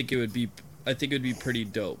 I think it would be pretty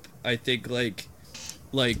dope. I think like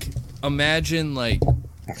imagine like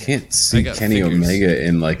I can't see Kenny Omega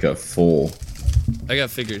in like a full. I got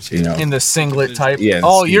figures here. You know, in the singlet type. Yeah.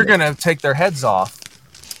 Oh, you're gonna take their heads off.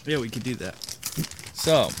 Yeah, we could do that.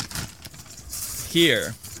 So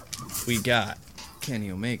here we got Kenny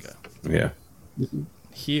Omega. Yeah.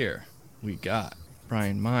 Here we got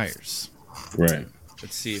Brian Myers. Right.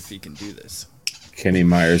 Let's see if he can do this. Kenny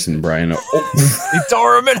Myers and Brian. He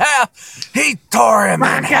tore him in half. He tore him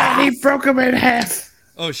in half. He broke him in half.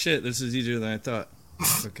 Oh shit! This is easier than I thought.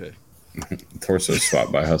 Okay. Torso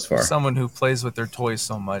swap by Husfar. Someone who plays with their toys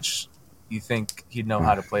so much, you think he'd know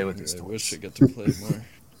how to play with his I toys. wish I got to play more.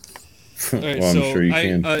 All right, Well, I'm sure you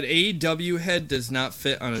can. An AEW head does not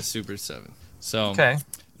fit on a Super 7. So Okay.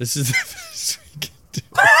 this is the best we can do.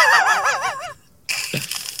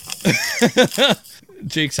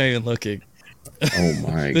 Jake's not even looking. Oh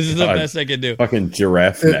my! This is the God. best I can do. Fucking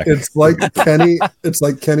giraffe neck. It's like Kenny. It's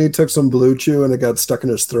like Kenny took some Blue Chew and it got stuck in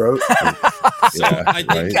his throat. Yeah, I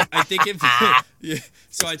think right? I think if yeah,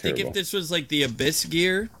 so I think terrible. if this was like the Abyss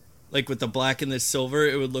gear, like with the black and the silver,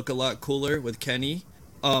 it would look a lot cooler with Kenny.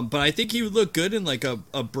 But I think he would look good in like a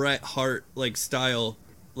Bret Hart like style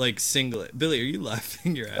like singlet. Billy, are you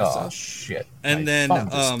laughing your ass Oh off? shit! And My then phone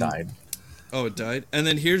just died. oh, it died. And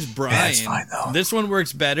then here's Brian. Yeah, it's fine, though. This one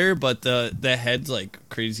works better, but the head's like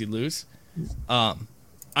crazy loose. I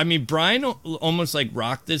mean Brian almost like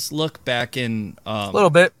rocked this look back in A little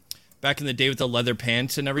bit. back in the day with the leather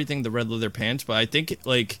pants and everything, the red leather pants. But I think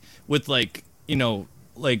like with like, you know,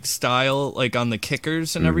 like style, like on the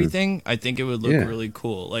kickers and everything, I think it would look Yeah. really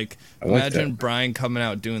cool. Like, I like imagine that. Brian coming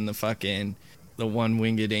out doing the one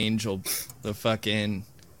winged angel, the fucking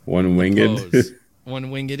One winged. pose. One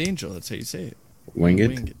winged angel. That's how you say it.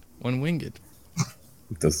 Winged? One winged.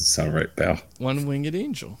 Doesn't sound right, pal. One winged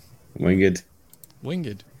angel. Winged.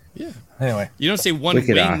 Winged. Yeah. Anyway, You don't say one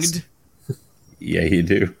Wicked winged. ass. Yeah, you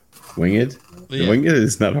do. Winged? Yeah. Winged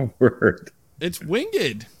is not a word. It's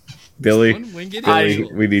winged. Billy, One winged Billy,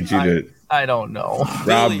 angel. we need you to. I don't know.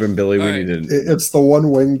 Rob Billy. and Billy, we All need right. to. It's the one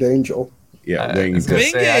winged angel. Yeah, I was winged. gonna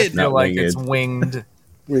say, I Winged. feel Not like it's winged.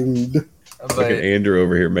 winged, Winged. Look at but Andrew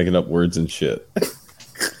over here making up words and shit.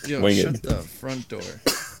 Yo, Winged. shut the front door.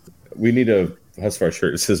 We need a Husfar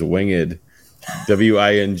shirt. It says winged.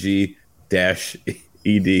 WING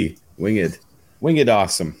 -ED. Winged. Winged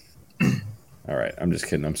awesome. All right. I'm just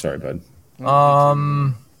kidding. I'm sorry, bud. I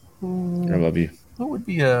love you. what would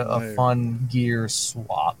be a fun gear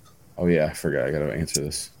swap? Oh, yeah. I forgot. I got to answer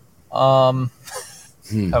this.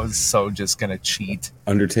 I was so just gonna cheat.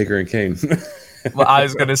 Undertaker and Kane. Well, I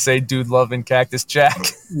was gonna say Dude Love and Cactus Jack.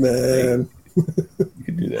 Man. You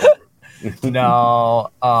could do that. No,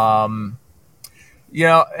 you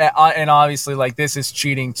know, and obviously, like, this is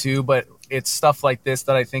cheating too, but it's stuff like this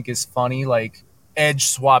that I think is funny. Like, Edge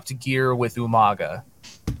swapped gear with Umaga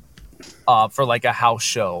for like a house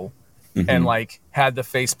show, and like had the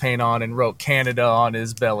face paint on and wrote Canada on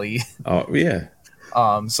his belly. Oh, yeah.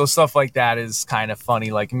 So stuff like that is kind of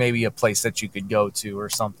funny. Like maybe a place that you could go to or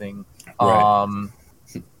something. Right.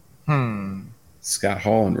 Scott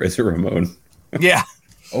Hall and Razor Ramon. Yeah.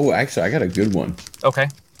 Oh, actually, I got a good one. Okay.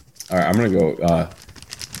 All right. I'm going to go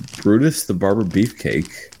Brutus the Barber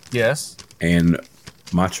Beefcake Yes. and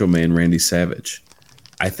Macho Man Randy Savage.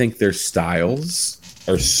 I think their styles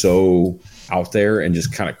are so out there and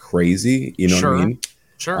just kind of crazy. You know what I mean?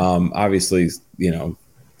 Sure. Obviously, you know,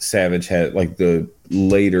 Savage had like the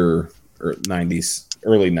later '90s,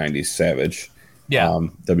 early '90s Savage. Yeah.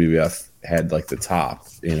 WWF had like the top,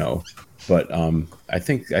 you know, but I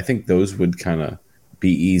think those would kind of be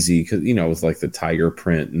easy because, you know, with like the tiger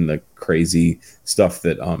print and the crazy stuff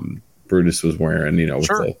that Brutus was wearing, you know, with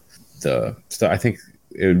Sure. the stuff. I think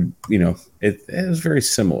it would, you know, it was very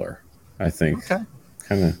similar. I think Okay.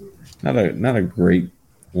 kind of not a great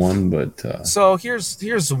one, but So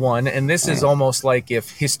here's one, and this is almost like if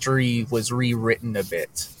history was rewritten a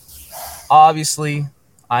bit. Obviously,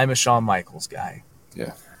 I'm a Shawn Michaels guy.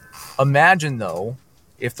 Yeah. Imagine though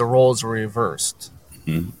if the roles were reversed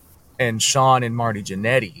Mhm. and Sean and Marty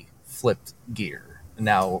Jannetty flipped gear.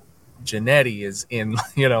 Now Jannetty is in,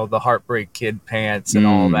 the Heartbreak Kid pants and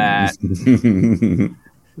all that.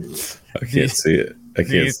 I can't see it. I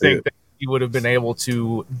Do you can't see think it. that he would have been able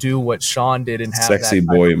to do what Sean did and have Sexy that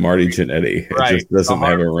boy type of Marty career? Jannetty. It Right. just doesn't The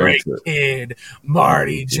have a ring Heartbreak to it. Kid,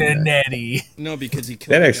 Marty Jannetty. No, because he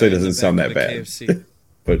killed That the actually guy in the doesn't sound back that of a bad. KFC.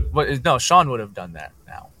 But no, Sean would have done that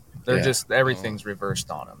now. They're Yeah. just everything's reversed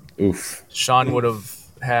on him. Oof. Sean would have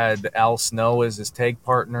had Al Snow as his tag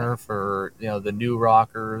partner for the New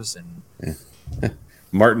Rockers and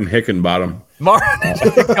Martin Hickenbottom. Martin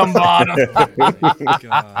Hickenbottom.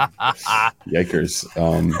 God. Yikers.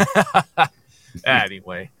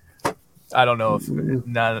 Anyway, I don't know if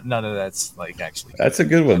none of that's actually. That's a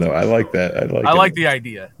good one though. I like that. I like the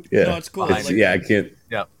idea. Yeah. No, it's cool. I like I can't.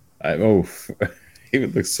 Yep. He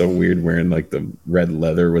would look so weird wearing the red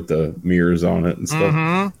leather with the mirrors on it and stuff.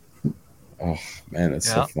 Mhm. Oh man, it's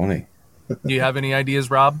Yeah. so funny. Do you have any ideas,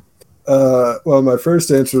 Rob? Well, my first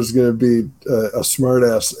answer is going to be a smart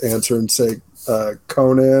ass answer and say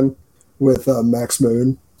Conan with Max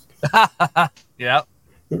Moon. Yeah.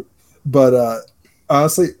 But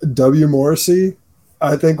honestly, W. Morrissey,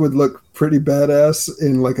 I think would look pretty badass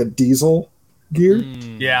in a diesel gear.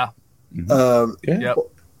 Mm. Yeah. Um, Yeah. Yep.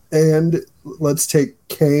 and let's take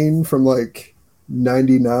Kane from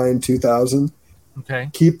 99, 2000. Okay.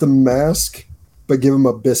 Keep the mask, but give him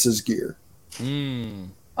Abyss's gear. Mm.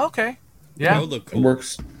 Okay. That Yeah. would look It cool.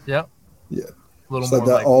 works. Yep. Yeah. A little So more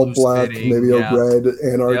that all loose black, fitting, maybe yeah. a red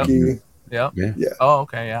anarchy. Yep. Yeah. Yeah. Oh,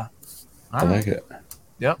 okay. Yeah. I All right. like it.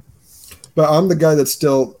 Yep. But I'm the guy that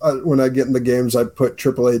still, when I get in the games, I put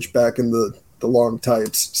Triple H back in the long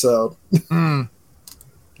tights. So Mm.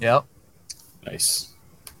 Yep. Nice.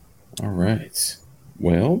 All right.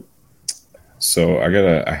 Well, so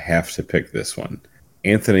I have to pick this one.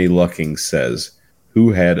 Anthony Lucking says,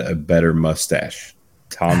 "Who had a better mustache,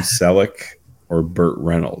 Tom Selleck or Burt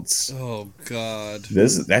Reynolds?" Oh God.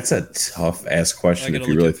 That's a tough ass I question gotta if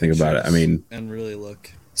you look really at think about it. I pictures mean, and really look.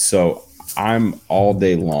 so I'm all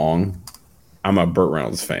day long. I'm a Burt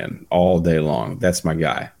Reynolds fan all day long. That's my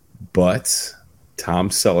guy. But Tom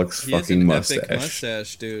Selleck's He has fucking an mustache epic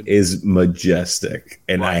mustache, dude. is majestic,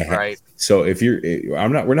 and Right. So if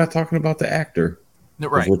we're not talking about the actor.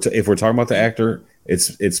 Right. If we're talking about the actor,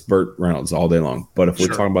 it's Burt Reynolds all day long. But if we're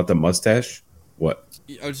Sure. talking about the mustache, what?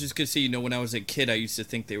 I was just gonna say, when I was a kid, I used to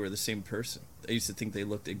think they were the same person. I used to think they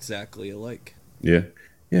looked exactly alike. Yeah,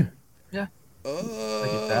 yeah.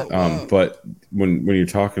 Oh, that. wow. But when you're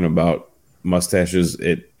talking about mustaches,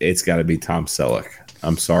 it's got to be Tom Selleck.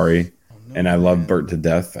 I'm sorry, and I love Burt to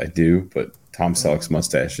death. I do, but Tom Selleck's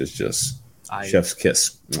mustache is just chef's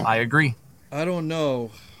kiss. I agree. I don't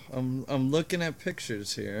know. I'm looking at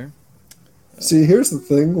pictures here. see, here's the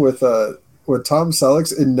thing with Tom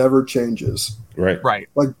Selleck's, it never changes. Right. Right.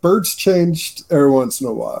 Burt's changed every once in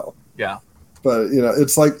a while. Yeah. But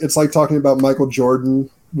it's like talking about Michael Jordan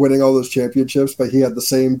winning all those championships, but he had the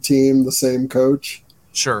same team, the same coach.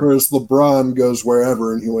 Sure. Whereas LeBron goes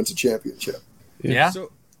wherever and he wins a championship. Yeah. So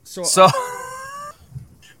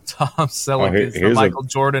Tom Selleck is the here's Michael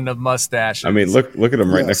Jordan of mustaches. I mean, look at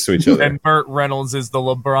them right Yes. next to each other. And Burt Reynolds is the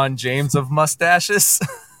LeBron James of mustaches.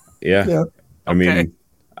 Yeah. Yeah. I Okay. mean,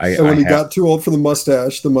 And when he have- got too old for the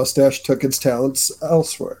mustache took its talents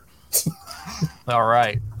elsewhere. All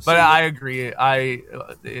right. But I agree.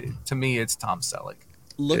 To me, it's Tom Selleck.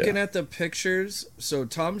 looking at the pictures, so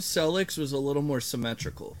Tom Selleck's was a little more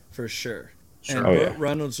symmetrical for sure, and Oh, Burt yeah.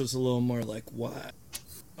 Reynolds was a little more like what?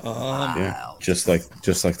 yeah, just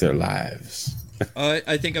like their lives.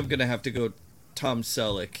 I think I'm gonna have to go Tom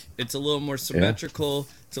Selleck. It's a little more symmetrical.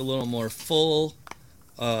 It's a little more full.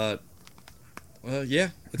 Well, yeah.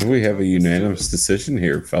 let's go We have Tom. a unanimous decision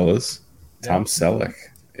here, fellas. Tom Selleck.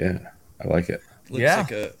 Yeah, I like it. Looks Yeah.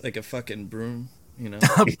 like a fucking broom, you know.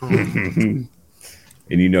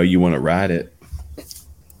 And you want to ride it.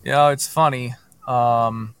 Yeah, it's funny.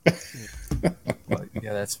 But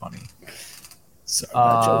yeah, that's funny. Sorry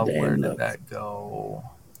about your Where damn did luck. that go?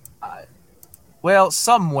 Well,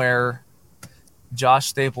 somewhere, Josh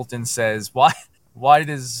Stapleton says, Why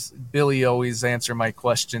does Billy always answer my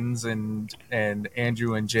questions and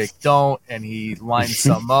Andrew and Jake don't?" And he lines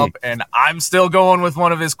some up, and I'm still going with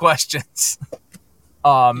one of his questions.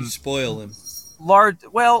 You spoil him.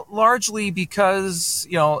 Largely because,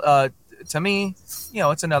 to me,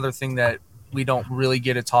 it's another thing that we don't really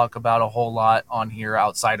get to talk about a whole lot on here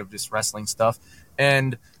outside of just wrestling stuff.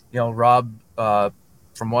 And, Rob,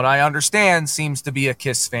 from what I understand, seems to be a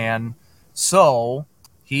Kiss fan. So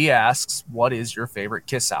he asks, what is your favorite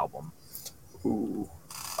Kiss album? Ooh.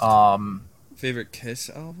 Favorite Kiss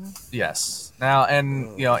album? Yes. Now,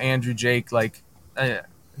 and Andrew, Jake, like,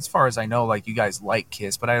 as far as I know, like, you guys like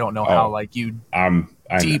Kiss, but I don't know how, like, you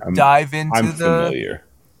dive familiar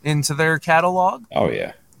into their catalog. Oh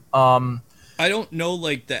yeah. I don't know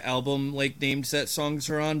like the album like names that songs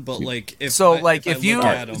are on, but like if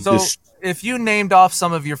if you named off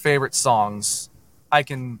some of your favorite songs, I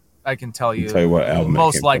can tell you what album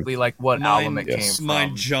most likely like what album it came from.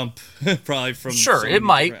 Mine jump probably from sure it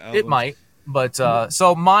might, but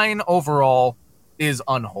so mine overall is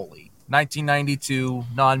Unholy, 1992,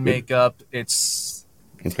 non-makeup. It's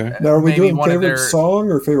okay. Now, are we doing favorite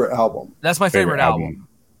song or favorite album? That's my favorite album.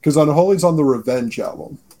 Because Unholy's on the Revenge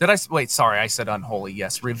album. Did I wait? Sorry, I said Unholy.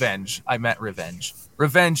 Yes, Revenge. I meant Revenge.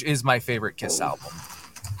 Revenge is my favorite Kiss album.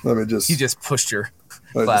 Let me just. You just pushed your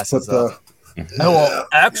glasses up. Well,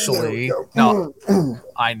 actually, no,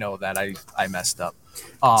 I know that I messed up.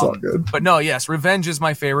 It's all good. But no, yes, Revenge is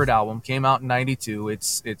my favorite album. Came out in '92.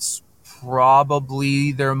 It's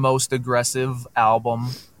probably their most aggressive album.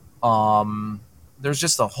 There's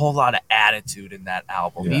just a whole lot of attitude in that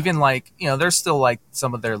album. Yeah. Even like, there's still like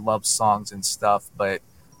some of their love songs and stuff, but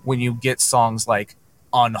when you get songs like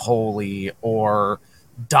Unholy or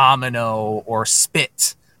Domino or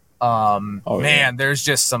Spit, man, there's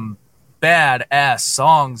just some badass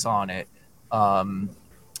songs on it.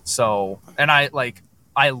 So, and I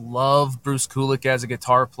love Bruce Kulick as a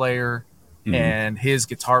guitar player, and his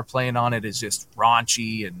guitar playing on it is just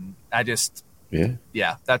raunchy, and I just,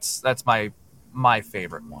 that's my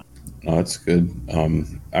favorite one. Oh, that's good.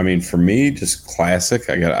 I mean, for me, just classic.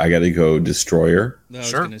 I got to go Destroyer. No,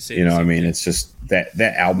 sure. It's just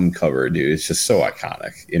that album cover, dude. It's just so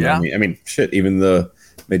iconic. You know what I mean? Shit. Even the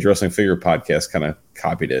Major Wrestling Figure podcast kind of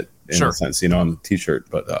copied it in a sense, on the T-shirt.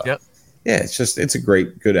 But it's a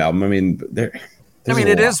good album. I mean,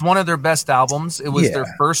 it is one of their best albums. It was their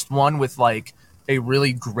first one with like a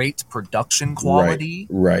really great production quality.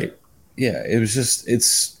 Right. Yeah. It was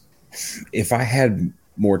just if I had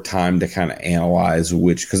more time to kind of analyze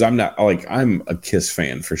because I'm a Kiss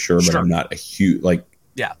fan for sure, but I'm not a huge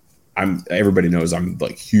everybody knows I'm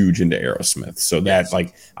like huge into Aerosmith, so that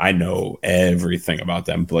I know everything about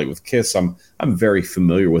them. But like with Kiss, I'm very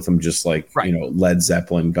familiar with them, just like Led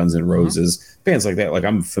Zeppelin, Guns N' Roses, bands like that. Like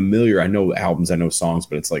I'm familiar. I know albums, I know songs,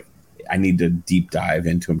 but it's like I need to deep dive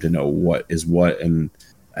into them to know what is what. And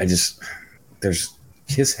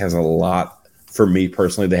Kiss has a lot. For me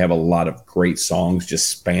personally, they have a lot of great songs just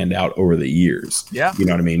spanned out over the years. Yeah. You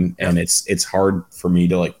know what I mean? Yeah. And it's hard for me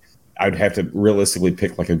to I'd have to realistically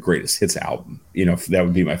pick like a greatest hits album, if that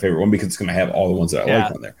would be my favorite one, because it's going to have all the ones that I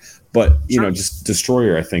like on there. But, just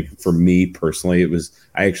Destroyer, I think for me personally,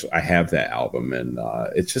 I have that album, and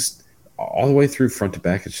it's just all the way through front to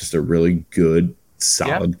back. It's just a really good,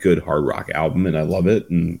 solid, good hard rock album. And I love it.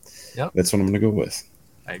 And that's what I'm going to go with.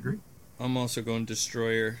 I agree. I'm also going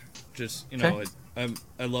Destroyer. Just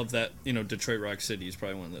I love that Detroit Rock City is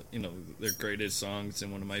probably one of the their greatest songs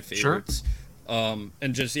and one of my favorites. Sure.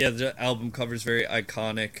 And just the album cover is very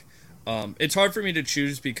iconic. It's hard for me to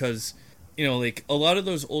choose because like a lot of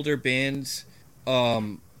those older bands,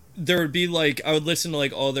 there would be I would listen to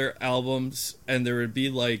all their albums, and there would be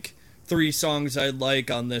 3 songs I like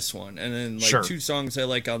on this one, and then 2 songs I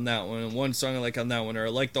like on that one, and 1 song I like on that one, or I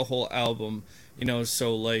like the whole album.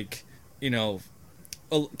 So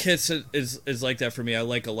Kiss is like that for me. I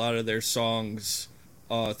like a lot of their songs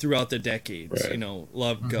throughout the decades. Right.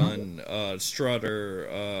 Love Gun,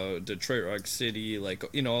 Strutter, Detroit Rock City,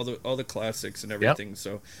 all the classics and everything. Yep.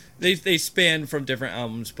 So they span from different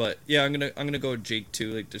albums, but I'm gonna go with Jake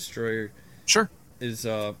too. Like Destroyer, sure, is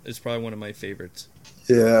probably one of my favorites.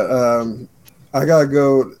 Yeah, I gotta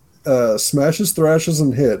go. Smashes, Thrashes,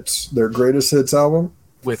 and Hits, their greatest hits album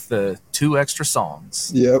with the 2 extra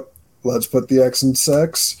songs. Yep. Let's put the X in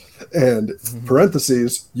sex, and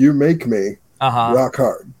parentheses, You Make Me, Rock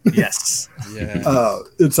Hard. Yes. Yeah.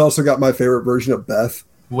 It's also got my favorite version of Beth.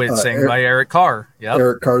 Sang by Eric Carr. Yep.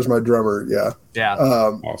 Eric Carr's my drummer, yeah. Yeah.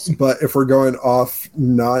 Awesome. But if we're going off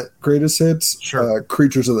not greatest hits,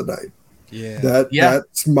 Creatures of the Night. Yeah.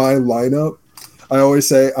 That's my lineup. I always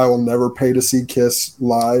say I will never pay to see Kiss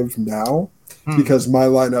live now because my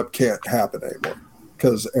lineup can't happen anymore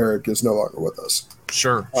because Eric is no longer with us.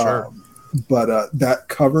 Sure. But that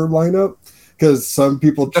cover lineup, because some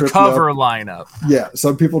people trip lineup. Yeah,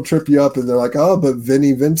 some people trip you up and they're like, oh, but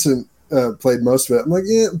Vinnie Vincent played most of it. I'm like,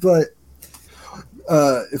 yeah, but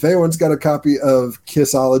if anyone's got a copy of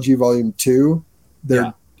Kissology Volume 2,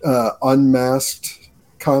 their unmasked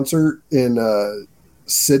concert in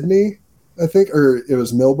Sydney, I think, or it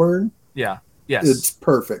was Melbourne. Yeah. Yes. It's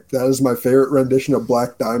perfect. That is my favorite rendition of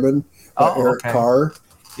Black Diamond, by Eric okay. Carr.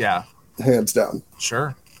 Yeah, Hands down.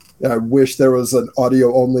 sure. I wish there was an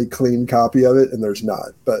audio only clean copy of it, and there's not.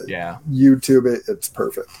 But Yeah. YouTube it, it's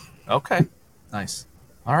perfect. Okay. Nice.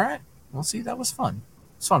 All right. Well, see, that was fun.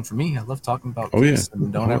 It's fun for me. I love talking about Oh yeah, Kiss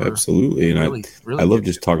and don't ever absolutely. And really I love get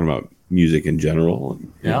just to- talking about music in general.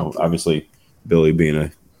 And, you know, obviously Billy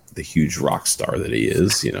being the huge rock star that he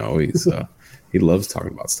is, you know, he's he loves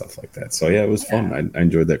talking about stuff like that. So yeah, it was fun. I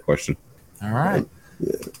enjoyed that question. All right.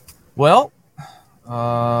 Well,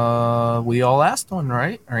 we all asked one,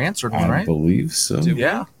 right? Or answered one, I right? believe so.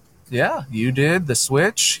 Yeah. Yeah, you did the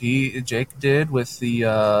switch. Jake did with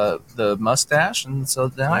the mustache, and so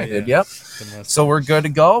then I did. Yep. So we're good to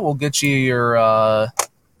go. We'll get you your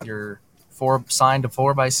signed to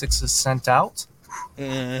 4x6s sent out.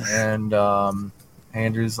 And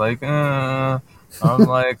Andrew's like, I'm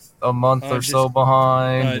like a month or so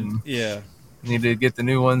behind. And yeah. Need to get the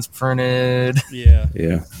new ones printed. Yeah.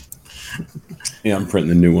 Yeah. Yeah, I'm printing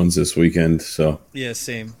the new ones this weekend. So Yeah,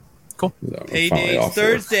 same. Cool. So I'm finally Payday's off work.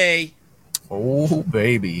 Thursday. Oh,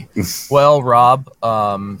 baby. Well, Rob,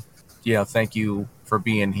 thank you for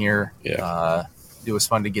being here. Yeah. It was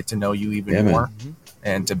fun to get to know you even man. more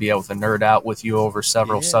and to be able to nerd out with you over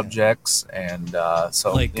several subjects. And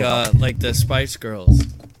so, Like the Spice Girls.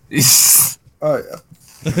 Oh yeah.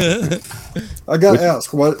 I got to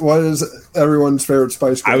ask, what is everyone's favorite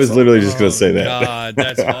Spice Girls I was song? literally just going to say that. God,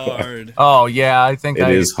 that's hard. oh, yeah, I think It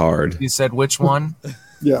is hard. You said which one?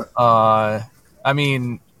 Yeah. I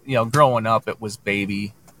mean, growing up, it was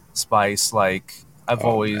Baby Spice. Like, I've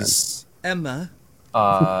always, Emma.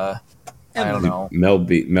 I don't know. Mel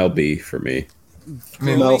B for me.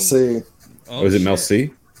 Mel C. Oh, Was it Mel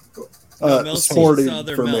C? Mel C. Sporty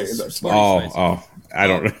Other for Mel me. C. That's Sporty fine. Spice. I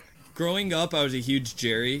don't know. Growing up, I was a huge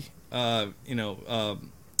Jerry. What's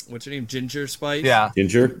her name? Ginger Spice. Yeah.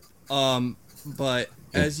 Ginger? But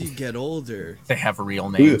as you get older, They have real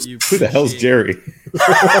Who, names. who the hell's Jerry?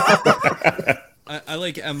 I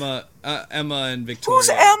like Emma and Victoria. Who's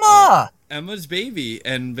Emma? Emma's Baby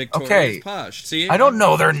and Victoria's Okay. Posh. See, I don't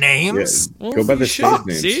know their names. Yeah, go by the you stage should.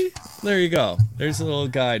 names. See, there you go. There's a little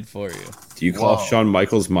guide for you. Do you call Whoa. Shawn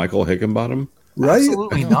Michaels Michael Hickenbottom? Right?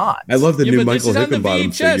 Absolutely not. I love the Yeah, new but this Michael is on the Hickenbottom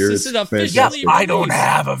VHS. figure. This It's is officially fantastic. I don't released.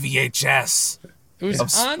 have a VHS It was of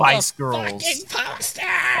on Spice the Girls. fucking poster.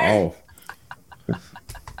 Oh.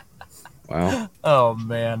 Wow. Oh,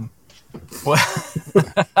 man. Well,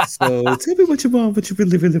 So tell me what you want, what you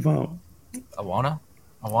really, really want. I wanna.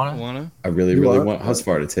 Wanna? I really, You really want- want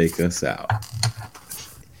Husfar to take us out.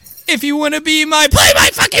 If you wanna be my play my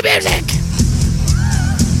fucking music.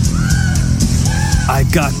 I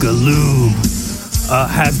got Galoob, a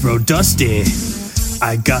Hasbro Dusty.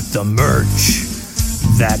 I got the merch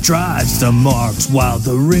that drives the marks, while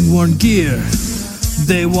the ringworn gear,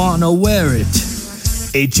 they wanna wear it.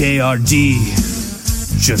 HARD,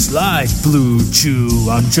 just like Blue Chew,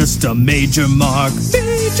 I'm just a major mark.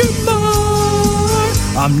 Major mark.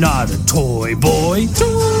 I'm not a toy boy.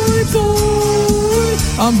 Toy boy.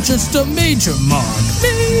 I'm just a major mark.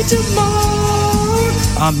 Major mark.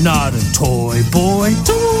 I'm not a toy boy.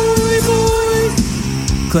 Toy boy.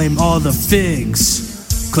 Claim all the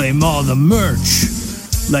figs. Claim all the merch.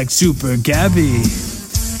 Like Super Gabby.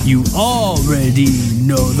 You already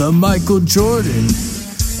know the Michael Jordan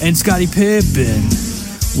and Scottie Pippen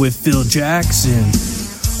with Phil Jackson.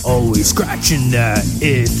 Always scratching that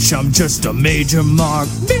itch. I'm just a major mark.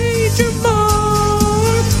 Major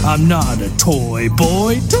mark. I'm not a toy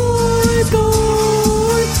boy. Toy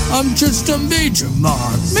boy. I'm just a major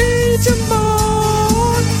mark. Major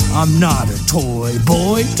mark. I'm not a toy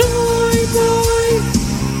boy. Toy boy.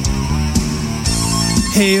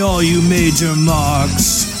 Hey, all you major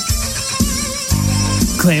marks.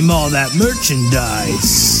 Claim all that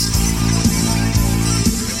merchandise.